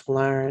 I've just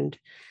learned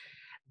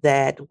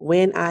that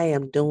when I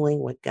am doing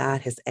what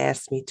God has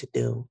asked me to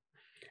do,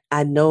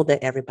 I know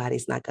that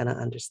everybody's not going to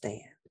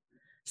understand.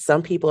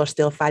 Some people are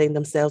still fighting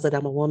themselves that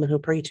I'm a woman who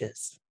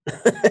preaches,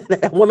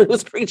 a woman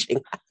who's preaching,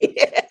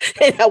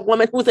 and a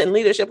woman who's in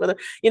leadership.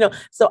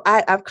 So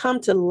I've come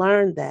to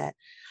learn that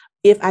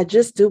if I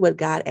just do what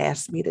God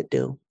asked me to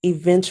do,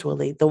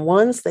 eventually the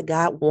ones that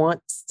God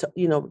wants to,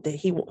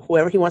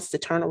 whoever he wants to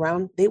turn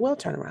around, they will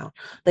turn around.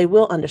 They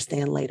will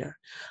understand later.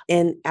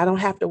 And I don't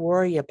have to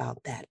worry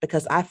about that,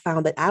 because I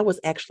found that I was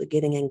actually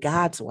getting in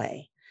God's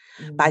way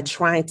by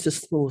trying to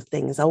smooth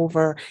things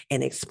over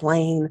and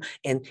explain.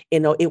 And,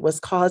 it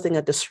was causing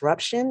a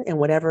disruption in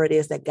whatever it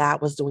is that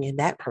God was doing in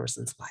that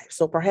person's life.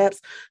 So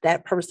perhaps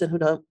that person who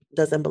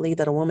doesn't believe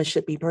that a woman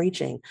should be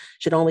preaching,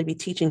 should only be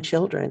teaching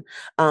children.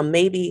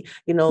 Maybe,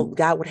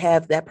 God would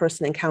have that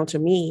person encounter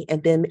me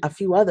and then a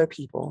few other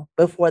people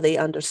before they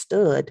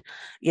understood,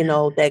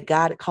 that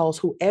God calls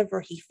whoever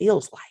he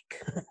feels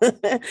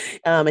like.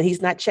 And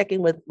he's not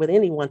checking with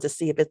anyone to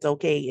see if it's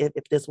okay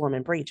if this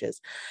woman preaches,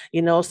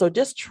 so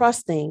just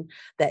trusting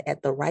that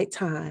at the right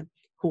time,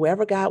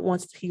 whoever God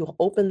wants, he will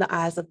open the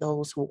eyes of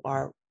those who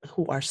are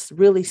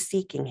really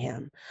seeking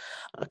him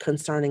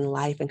concerning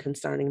life and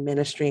concerning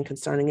ministry and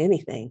concerning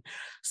anything.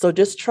 So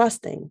just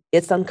trusting.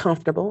 It's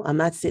uncomfortable. I'm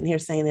not sitting here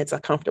saying it's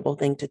a comfortable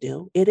thing to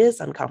do. It is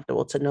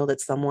uncomfortable to know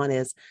that someone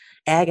is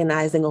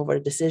agonizing over a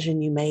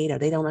decision you made, or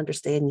they don't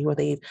understand you, or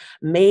they've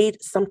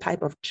made some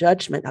type of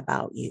judgment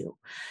about you.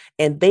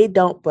 And they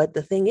don't. But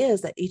the thing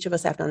is that each of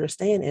us have to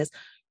understand is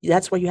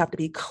that's where you have to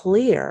be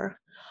clear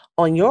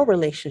on your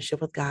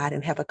relationship with God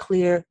and have a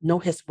clear, know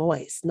his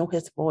voice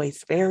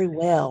very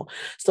well.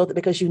 So that,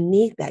 because you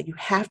need that, you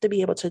have to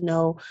be able to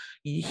know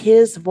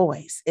his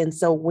voice. And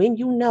so when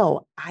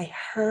I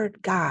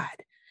heard God,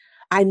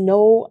 I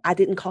know I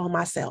didn't call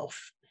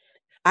myself.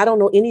 I don't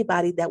know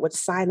anybody that would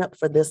sign up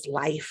for this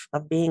life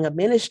of being a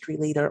ministry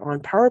leader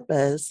on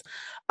purpose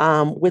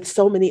with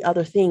so many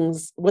other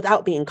things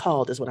without being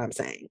called, is what I'm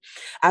saying.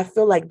 I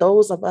feel like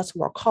those of us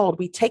who are called,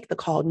 we take the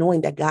call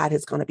knowing that God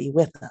is going to be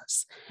with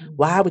us. Mm-hmm.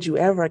 Why would you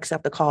ever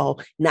accept a call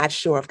not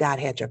sure if God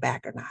had your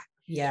back or not?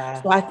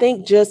 Yeah. So I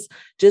think just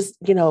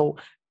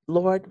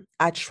Lord,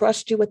 I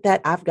trust you with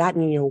that. I've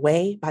gotten in your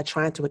way by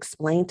trying to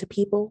explain to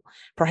people.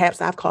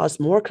 Perhaps I've caused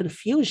more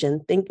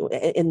confusion in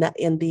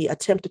the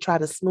attempt to try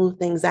to smooth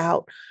things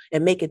out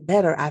and make it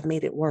better. I've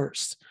made it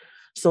worse.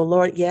 So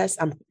Lord, yes,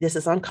 this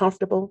is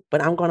uncomfortable,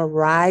 but I'm going to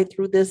ride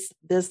through this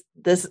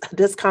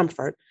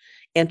discomfort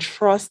and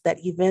trust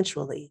that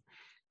eventually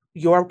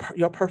your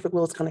perfect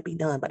will is going to be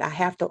done. But I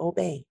have to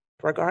obey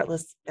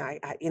regardless.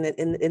 And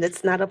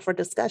it's not up for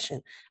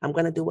discussion. I'm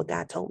going to do what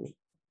God told me.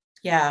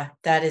 Yeah,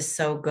 that is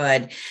so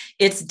good.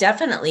 It's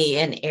definitely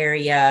an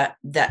area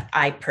that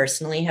I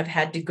personally have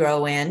had to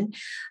grow in.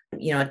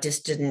 It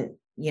just didn't,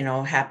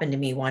 happen to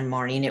me one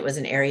morning. It was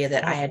an area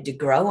that I had to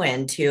grow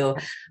in to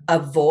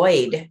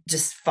avoid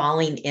just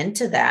falling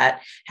into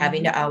that,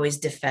 having to always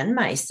defend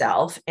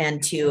myself,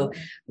 and to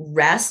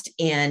rest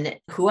in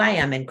who I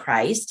am in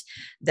Christ,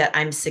 that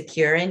I'm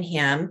secure in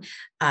him.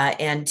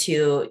 And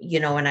to,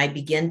 when I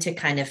begin to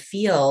kind of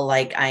feel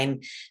like I'm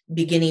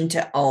beginning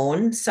to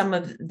own some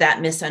of that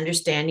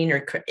misunderstanding,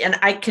 and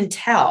I can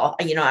tell,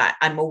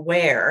 I'm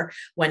aware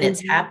when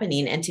it's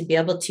happening, and to be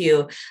able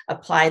to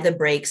apply the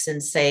brakes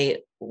and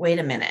say, wait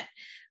a minute,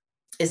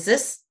 is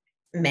this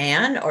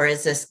man or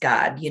is this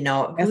God?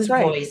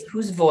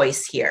 Whose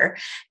voice here?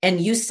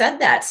 And you said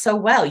that so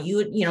well.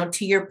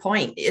 To your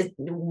point,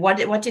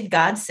 what did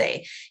God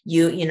say?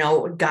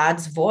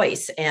 God's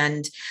voice.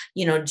 And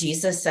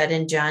Jesus said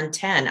in John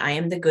 10, I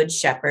am the good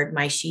shepherd,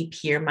 my sheep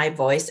hear my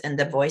voice, and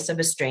the voice of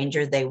a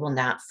stranger they will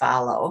not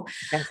follow.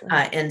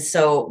 And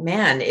so,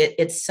 man,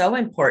 it's so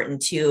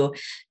important to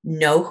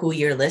know who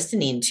you're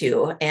listening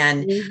to.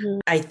 And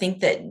I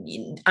think that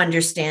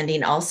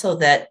understanding also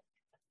that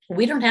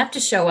we don't have to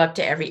show up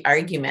to every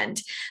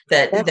argument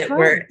that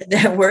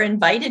we're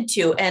invited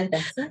to. And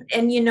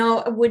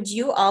would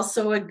you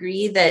also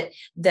agree that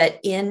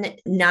in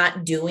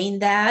not doing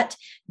that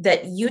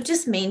you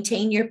just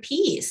maintain your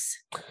peace?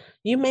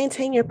 You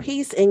maintain your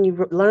peace, and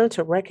you learn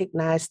to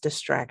recognize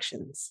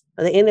distractions.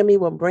 The enemy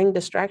will bring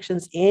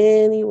distractions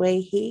any way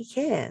he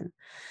can.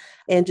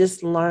 and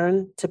just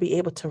learn to be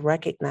able to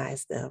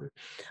recognize them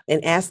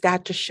and ask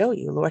God to show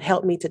you, Lord,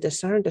 help me to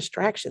discern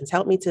distractions,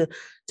 help me to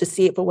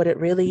see it for what it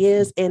really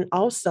is. And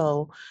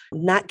also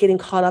not getting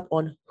caught up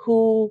on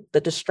who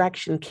the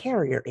distraction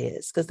carrier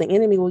is, because the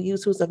enemy will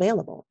use who's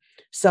available.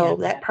 So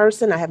that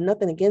person, I have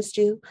nothing against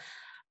you.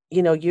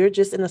 You know, you're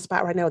just in a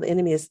spot right now where the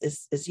enemy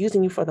is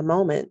using you for the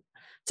moment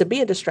to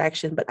be a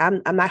distraction, but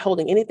I'm not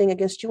holding anything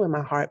against you in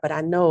my heart, but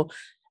I know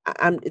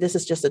this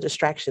is just a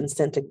distraction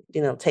sent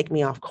to, take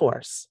me off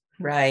course.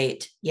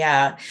 Right.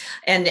 Yeah.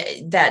 And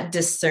that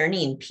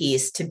discerning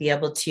piece, to be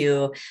able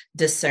to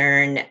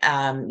discern,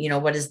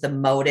 what is the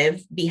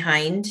motive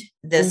behind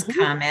this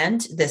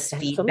comment, this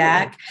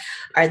feedback?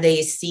 Are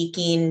they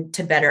seeking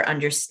to better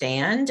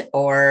understand,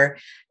 or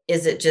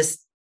is it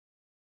just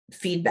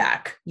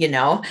feedback?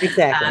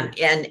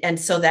 Exactly. And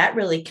so that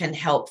really can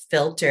help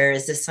filter,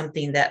 is this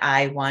something that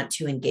I want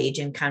to engage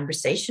in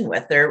conversation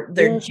with?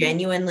 They're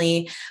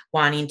genuinely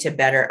wanting to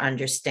better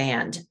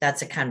understand.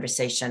 That's a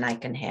conversation I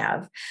can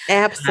have.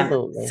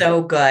 Absolutely.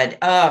 So good.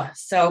 Oh,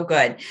 so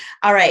good.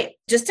 All right,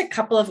 just a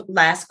couple of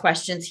last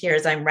questions here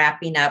as I'm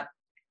wrapping up.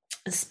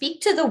 Speak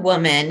to the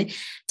woman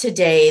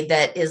today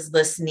that is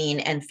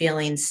listening and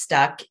feeling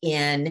stuck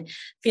in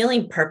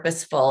feeling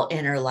purposeful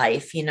in her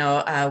life.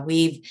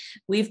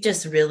 We've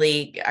just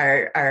really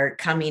are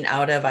coming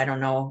out of, I don't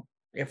know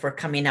if we're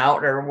coming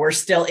out or we're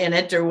still in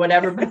it or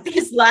whatever, but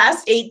these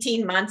last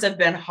 18 months have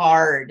been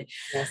hard.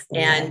 Yes,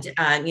 and,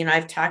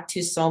 I've talked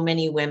to so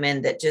many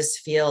women that just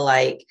feel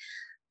like,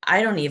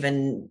 I don't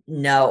even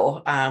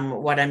know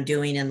what I'm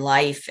doing in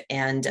life.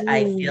 And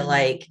I feel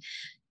like,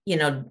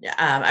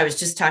 I was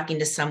just talking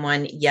to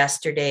someone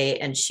yesterday,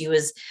 and she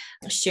was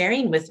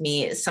sharing with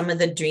me some of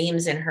the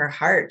dreams in her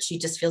heart. She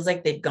just feels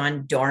like they've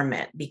gone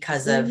dormant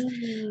because of,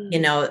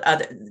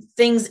 other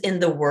things in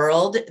the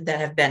world that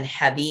have been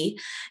heavy.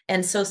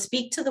 And so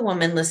speak to the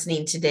woman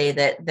listening today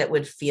that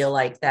would feel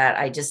like that.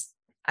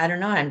 I don't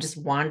know. I'm just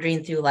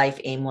wandering through life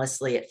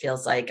aimlessly. It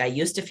feels like I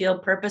used to feel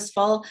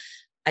purposeful.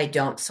 I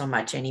don't so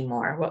much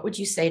anymore. What would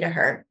you say to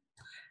her?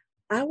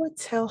 I would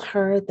tell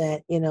her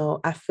that,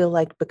 I feel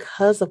like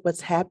because of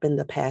what's happened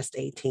the past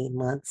 18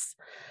 months,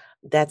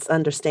 that's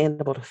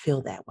understandable to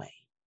feel that way.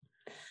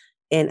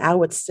 And I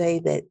would say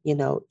that,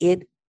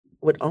 it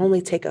would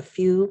only take a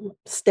few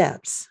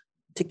steps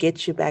to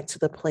get you back to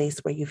the place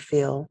where you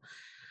feel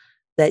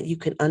that you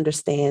can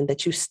understand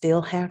that you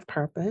still have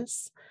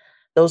purpose.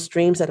 Those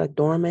dreams that are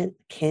dormant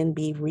can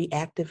be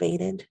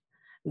reactivated.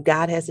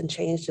 God hasn't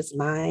changed his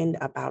mind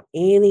about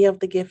any of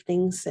the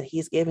giftings that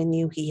he's given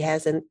you. He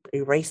hasn't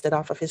erased it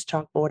off of his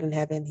chalkboard in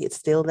heaven. It's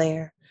still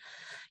there.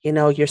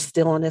 You're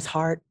still on his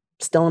heart,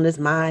 still on his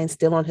mind,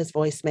 still on his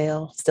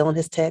voicemail, still on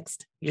his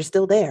text. You're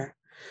still there.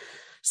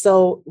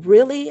 So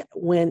really,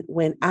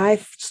 when I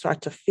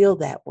start to feel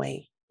that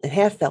way and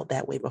have felt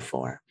that way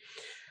before,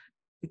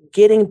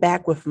 getting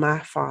back with my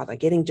Father,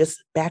 getting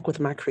just back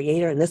with my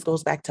Creator, and this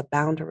goes back to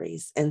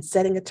boundaries and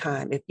setting a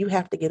time. If you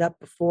have to get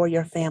up before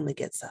your family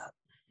gets up,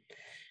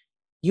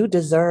 you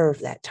deserve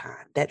that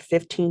time, that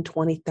 15,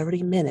 20,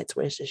 30 minutes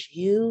where it's just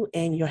you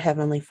and your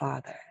Heavenly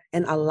Father,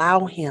 and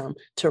allow him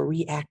to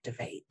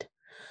reactivate.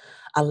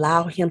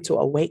 Allow him to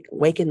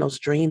awaken those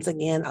dreams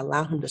again.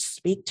 Allow him to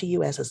speak to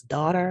you as his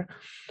daughter.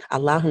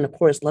 Allow him to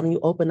pour his love in you.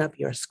 Open up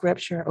your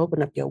scripture,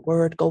 open up your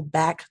word, go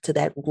back to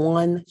that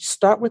one.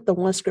 Start with the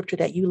one scripture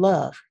that you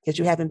love, because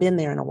you haven't been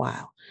there in a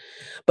while.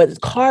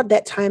 But carve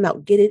that time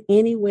out. Get it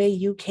any way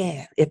you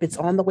can. If it's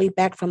on the way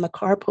back from the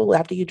carpool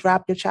after you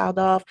drop your child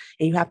off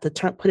and you have to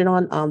put it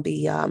on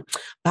the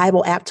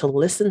Bible app to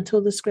listen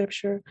to the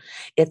scripture.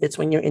 If it's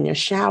when you're in your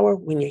shower,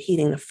 when you're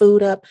heating the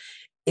food up,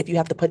 if you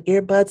have to put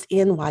earbuds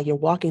in while you're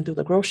walking through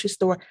the grocery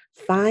store,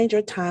 find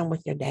your time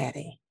with your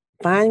daddy.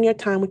 Find your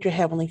time with your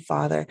Heavenly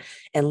Father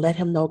and let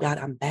him know, God,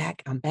 I'm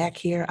back. I'm back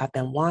here. I've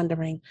been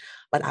wandering,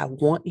 but I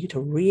want you to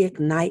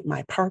reignite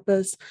my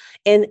purpose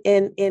and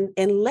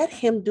let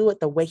him do it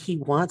the way he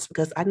wants.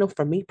 Because I know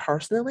for me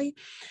personally,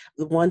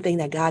 the one thing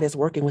that God is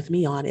working with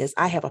me on is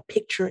I have a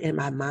picture in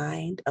my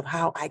mind of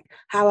how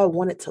I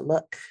want it to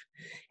look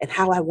and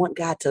how I want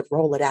God to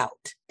roll it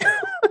out.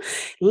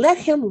 Let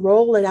him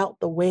roll it out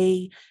the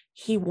way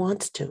he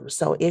wants to.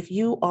 So if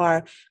you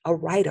are a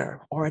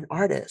writer or an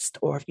artist,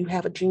 or if you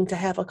have a dream to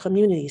have a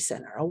community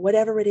center or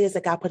whatever it is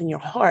that God put in your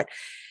heart,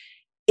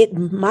 it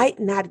might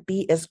not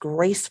be as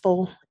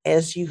graceful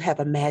as you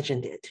have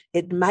imagined it.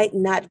 It might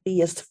not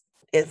be as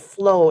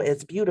flow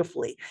as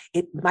beautifully.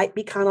 It might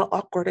be kind of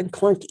awkward and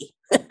clunky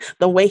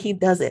the way he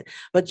does it,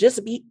 but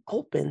just be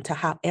open to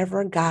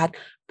however God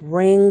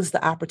brings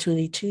the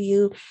opportunity to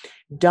you.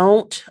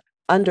 Don't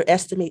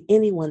underestimate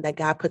anyone that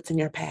God puts in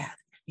your path.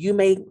 You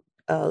may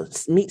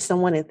meet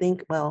someone and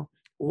think, well,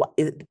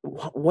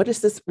 what is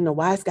this?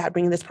 Why is God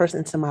bringing this person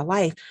into my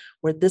life?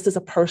 Where this is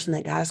a person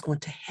that God is going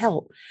to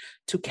help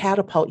to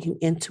catapult you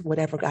into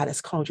whatever God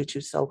has called you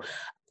to. So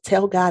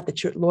Tell God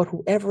that you're, Lord,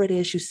 whoever it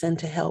is you send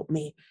to help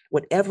me,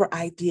 whatever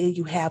idea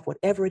you have,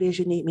 whatever it is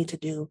you need me to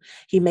do.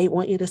 He may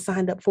want you to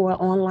sign up for an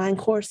online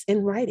course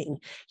in writing.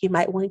 He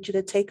might want you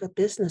to take a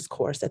business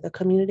course at the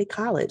community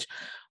college.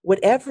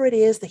 Whatever it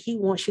is that he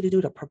wants you to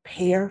do to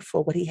prepare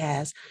for what he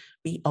has,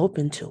 be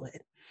open to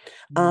it.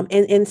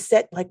 And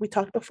set, like we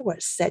talked before,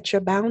 set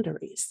your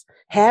boundaries.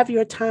 Have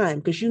your time,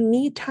 because you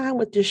need time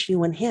with just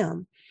you and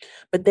him.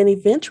 But then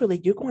eventually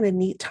you're going to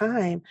need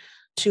time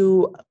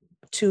to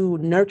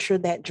nurture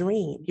that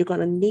dream. You're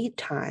going to need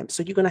time.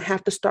 So you're going to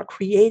have to start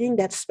creating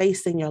that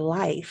space in your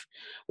life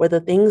where the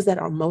things that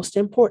are most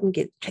important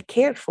get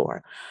cared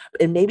for.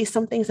 And maybe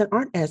some things that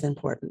aren't as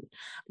important.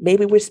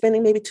 Maybe we're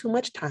spending maybe too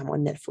much time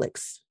on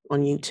Netflix,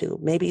 on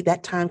YouTube. Maybe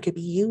that time could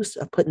be used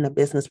of putting a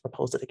business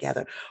proposal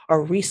together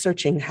or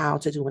researching how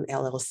to do an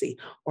LLC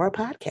or a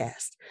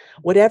podcast.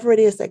 Whatever it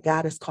is that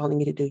God is calling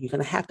you to do, you're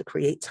going to have to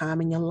create time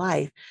in your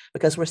life,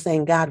 because we're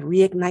saying, God,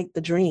 reignite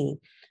the dream.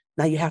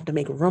 Now you have to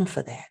make room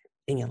for that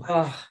in your life.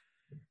 Oh,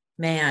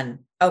 man.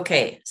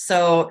 Okay.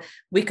 So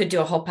we could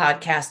do a whole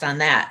podcast on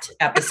that,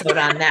 episode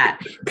on that,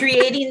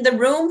 creating the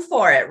room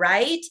for it,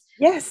 right?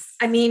 Yes.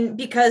 I mean,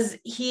 because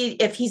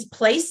if he's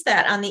placed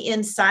that on the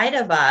inside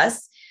of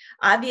us,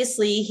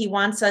 obviously he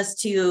wants us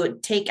to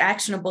take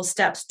actionable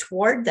steps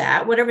toward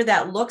that, whatever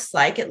that looks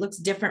like. It looks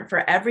different for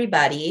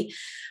everybody,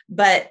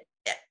 but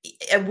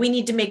we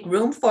need to make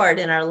room for it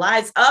in our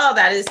lives. Oh,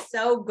 that is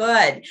so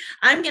good.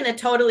 I'm going to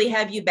totally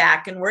have you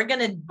back, and we're going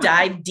to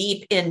dive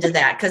deep into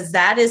that, because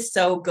that is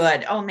so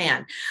good. Oh,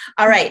 man.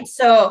 All right.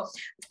 So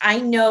I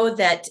know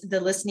that the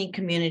listening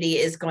community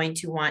is going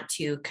to want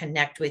to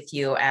connect with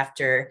you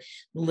after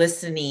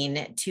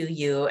listening to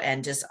you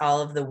and just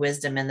all of the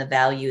wisdom and the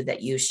value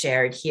that you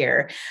shared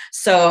here.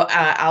 So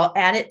I'll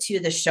add it to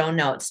the show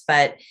notes,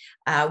 but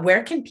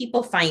where can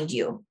people find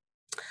you?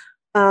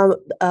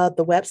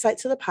 The website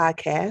to the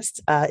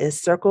podcast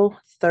is Circle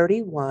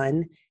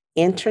 31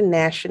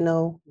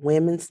 International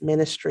Women's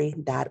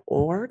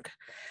Ministry.org.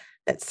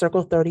 That's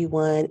Circle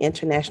 31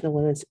 International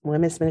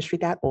Women's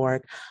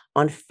Ministry.org.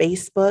 On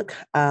Facebook,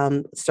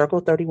 Circle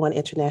 31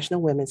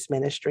 International Women's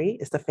Ministry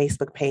is the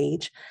Facebook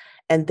page.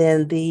 And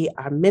then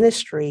our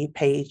ministry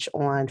page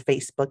on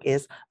Facebook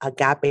is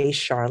Agape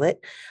Charlotte.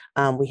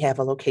 We have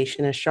a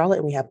location in Charlotte,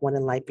 and we have one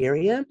in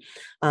Liberia.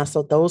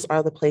 So those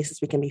are the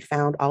places we can be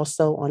found.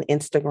 Also on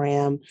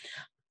Instagram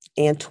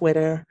and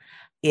Twitter,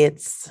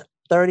 it's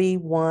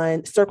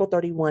Circle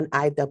 31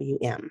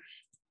 IWM.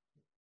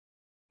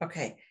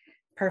 Okay,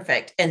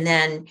 perfect. And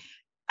then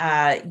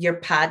your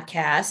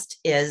podcast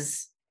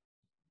is?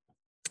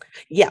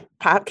 Yeah,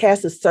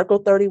 podcast is Circle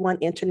 31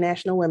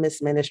 International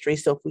Women's Ministry.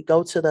 So if we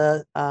go to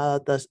the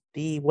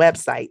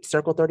website,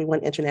 Circle 31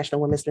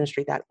 International Women's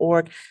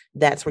Ministry.org,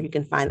 that's where you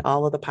can find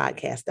all of the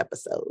podcast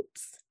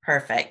episodes.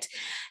 Perfect.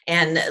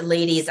 And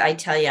ladies, I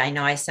tell you, I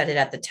know I said it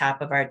at the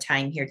top of our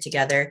time here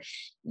together.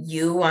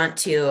 You want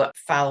to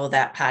follow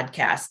that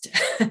podcast.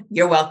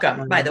 You're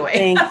welcome, by the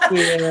way. Thank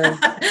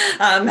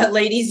you.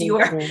 Ladies,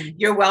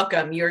 you're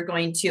welcome. You're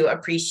going to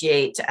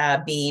appreciate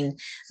being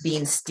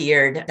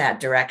steered that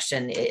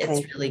direction.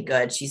 It's really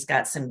good. She's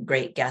got some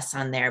great guests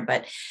on there,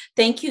 but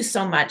thank you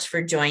so much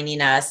for joining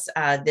us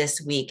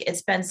this week.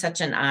 It's been such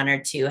an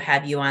honor to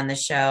have you on the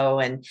show,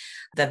 and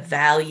the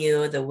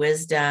value, the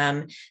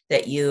wisdom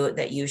that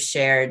you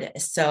shared.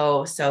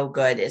 So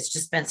good. It's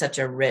just been such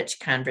a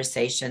rich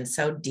conversation,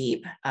 so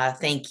deep.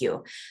 Thank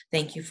you.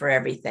 Thank you for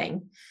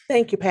everything.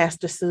 Thank you,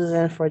 Pastor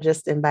Susan, for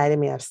just inviting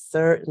me. I've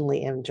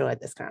certainly enjoyed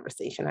this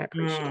conversation. I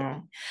appreciate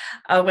it.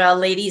 Oh, well,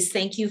 ladies,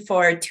 thank you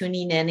for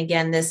tuning in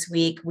again this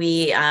week.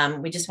 We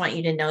just want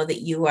you to know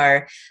that you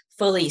are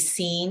fully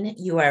seen,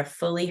 you are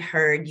fully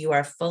heard, you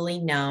are fully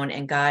known,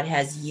 and God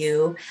has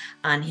you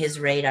on his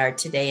radar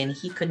today, and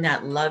he could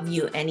not love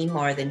you any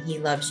more than he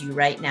loves you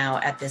right now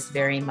at this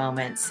very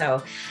moment.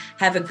 So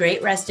have a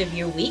great rest of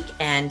your week,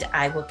 and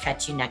I will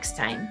catch you next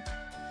time.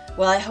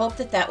 Well, I hope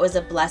that was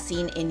a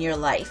blessing in your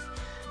life.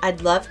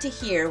 I'd love to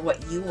hear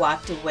what you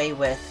walked away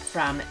with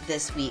from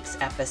this week's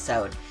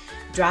episode.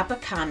 Drop a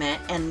comment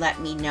and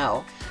let me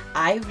know.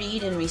 I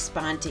read and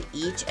respond to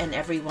each and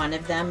every one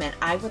of them, and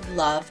I would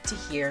love to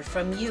hear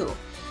from you.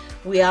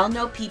 We all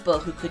know people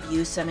who could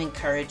use some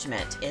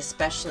encouragement,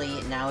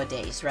 especially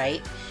nowadays,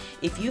 right?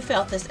 If you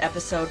felt this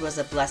episode was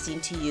a blessing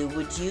to you,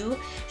 would you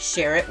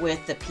share it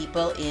with the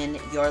people in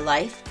your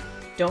life?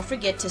 Don't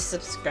forget to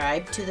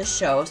subscribe to the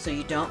show so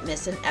you don't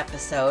miss an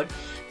episode,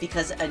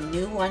 because a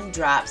new one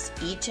drops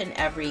each and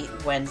every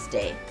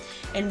Wednesday.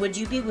 And would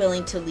you be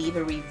willing to leave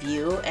a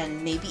review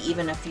and maybe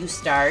even a few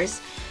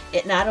stars?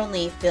 It not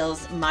only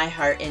fills my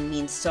heart and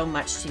means so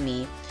much to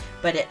me,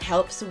 but it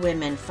helps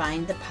women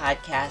find the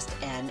podcast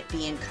and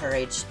be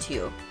encouraged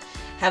too.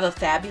 Have a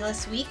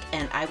fabulous week,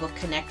 and I will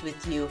connect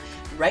with you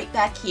right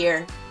back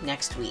here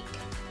next week.